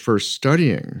when I was first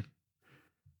studying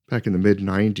back in the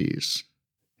mid-90s,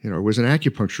 it was an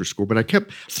acupuncture school, but I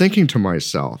kept thinking to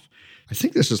myself, I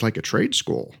think this is like a trade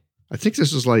school. I think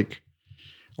this is like,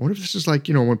 I wonder if this is like,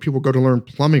 when people go to learn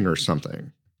plumbing or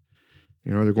something.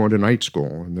 They're going to night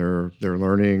school and they're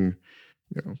learning,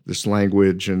 this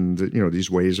language and, these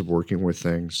ways of working with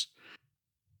things.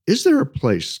 Is there a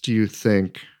place, do you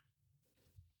think,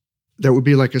 that would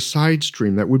be like a side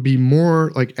stream that would be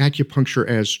more like acupuncture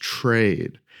as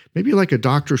trade? Maybe like a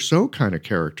Dr. So kind of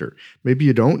character. Maybe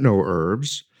you don't know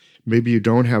herbs. Maybe you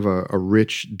don't have a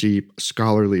rich, deep,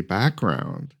 scholarly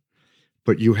background,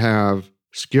 but you have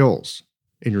skills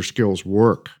and your skills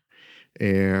work.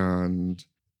 And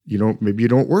maybe you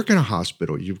don't work in a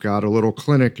hospital. You've got a little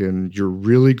clinic and you're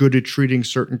really good at treating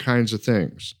certain kinds of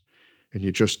things. And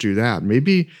you just do that.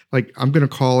 Maybe, like, I'm going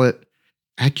to call it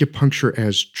acupuncture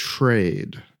as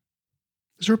trade.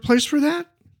 Is there a place for that?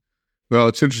 Well,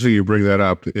 it's interesting you bring that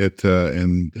up.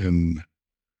 In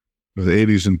the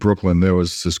 80s in Brooklyn, there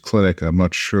was this clinic. I'm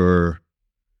not sure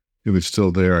if it's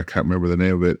still there. I can't remember the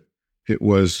name of it. It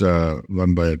was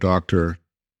run by a doctor.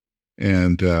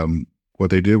 And what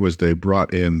they did was they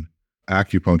brought in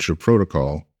acupuncture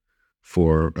protocol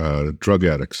for drug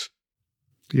addicts.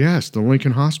 Yes, the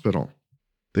Lincoln Hospital.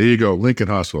 There you go, Lincoln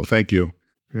Hospital. Thank you.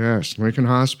 Yes, Lincoln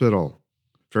Hospital.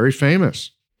 Very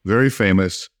famous. Very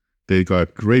famous. They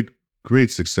got great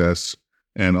success.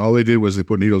 And all they did was they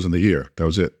put needles in the ear. That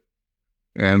was it.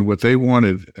 And what they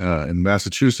wanted in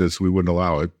Massachusetts, we wouldn't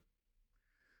allow it.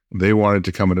 They wanted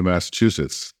to come into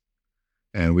Massachusetts.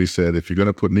 And we said, if you're going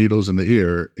to put needles in the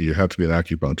ear, you have to be an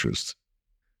acupuncturist.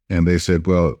 And they said,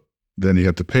 well, then you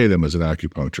have to pay them as an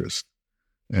acupuncturist.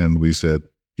 And we said,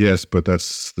 yes, but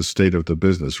that's the state of the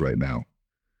business right now.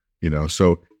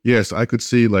 So yes, I could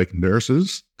see like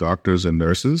nurses, doctors and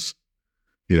nurses,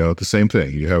 the same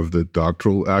thing. You have the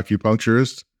doctoral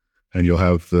acupuncturist and you'll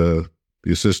have the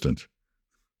assistant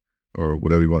or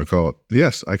whatever you want to call it.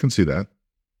 Yes, I can see that.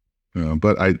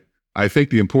 But I think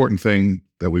the important thing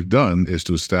that we've done is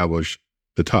to establish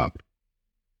the top,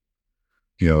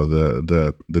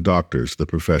 the doctors, the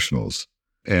professionals.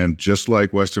 And just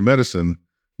like Western medicine,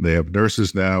 they have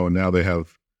nurses now, and now they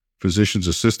have physician's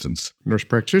assistants. Nurse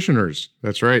practitioners.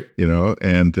 That's right.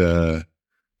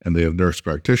 And they have nurse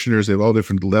practitioners. They have all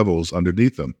different levels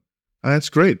underneath them. That's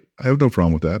great. I have no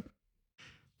problem with that.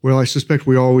 Well, I suspect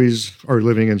we always are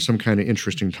living in some kind of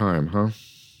interesting time, huh?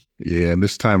 Yeah, and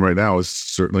this time right now is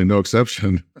certainly no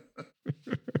exception.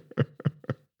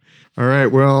 All right.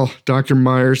 Well, Dr.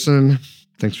 Myerson,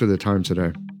 thanks for the time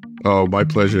today. Oh, my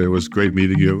pleasure. It was great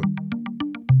meeting you.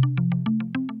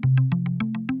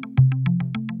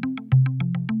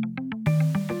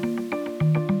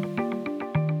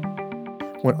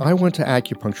 When I went to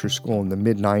acupuncture school in the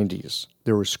mid-90s,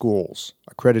 there were schools,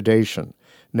 accreditation,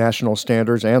 national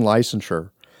standards, and licensure.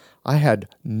 I had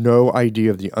no idea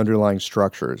of the underlying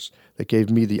structures that gave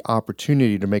me the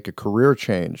opportunity to make a career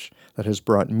change that has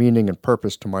brought meaning and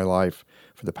purpose to my life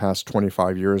for the past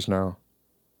 25 years now.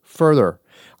 Further,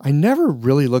 I never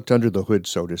really looked under the hood,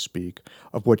 so to speak,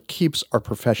 of what keeps our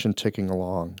profession ticking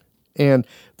along. And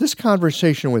this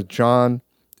conversation with John,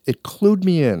 it clued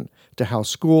me in to how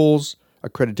schools,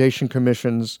 accreditation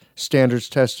commissions, standards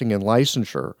testing, and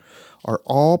licensure are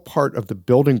all part of the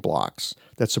building blocks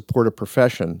that support a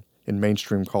profession in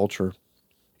mainstream culture.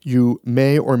 You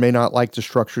may or may not like the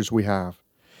structures we have.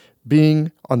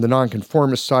 Being on the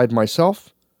nonconformist side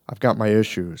myself, I've got my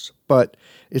issues. But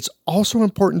it's also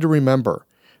important to remember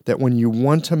that when you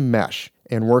want to mesh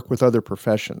and work with other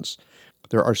professions,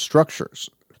 there are structures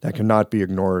that cannot be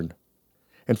ignored.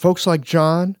 And folks like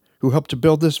John, who helped to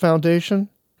build this foundation,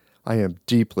 I am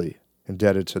deeply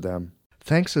indebted to them.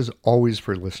 Thanks as always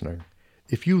for listening.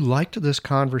 If you liked this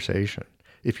conversation,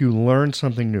 if you learned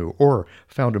something new or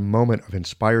found a moment of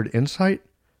inspired insight,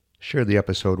 share the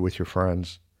episode with your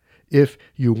friends. If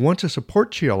you want to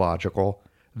support Qiological,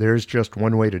 there's just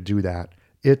one way to do that.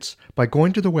 It's by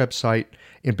going to the website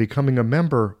and becoming a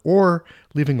member or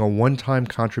leaving a one-time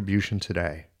contribution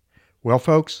today. Well,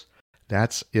 folks,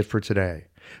 that's it for today.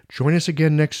 Join us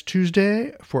again next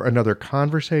Tuesday for another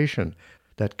conversation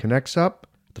that connects up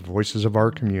the voices of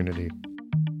our community.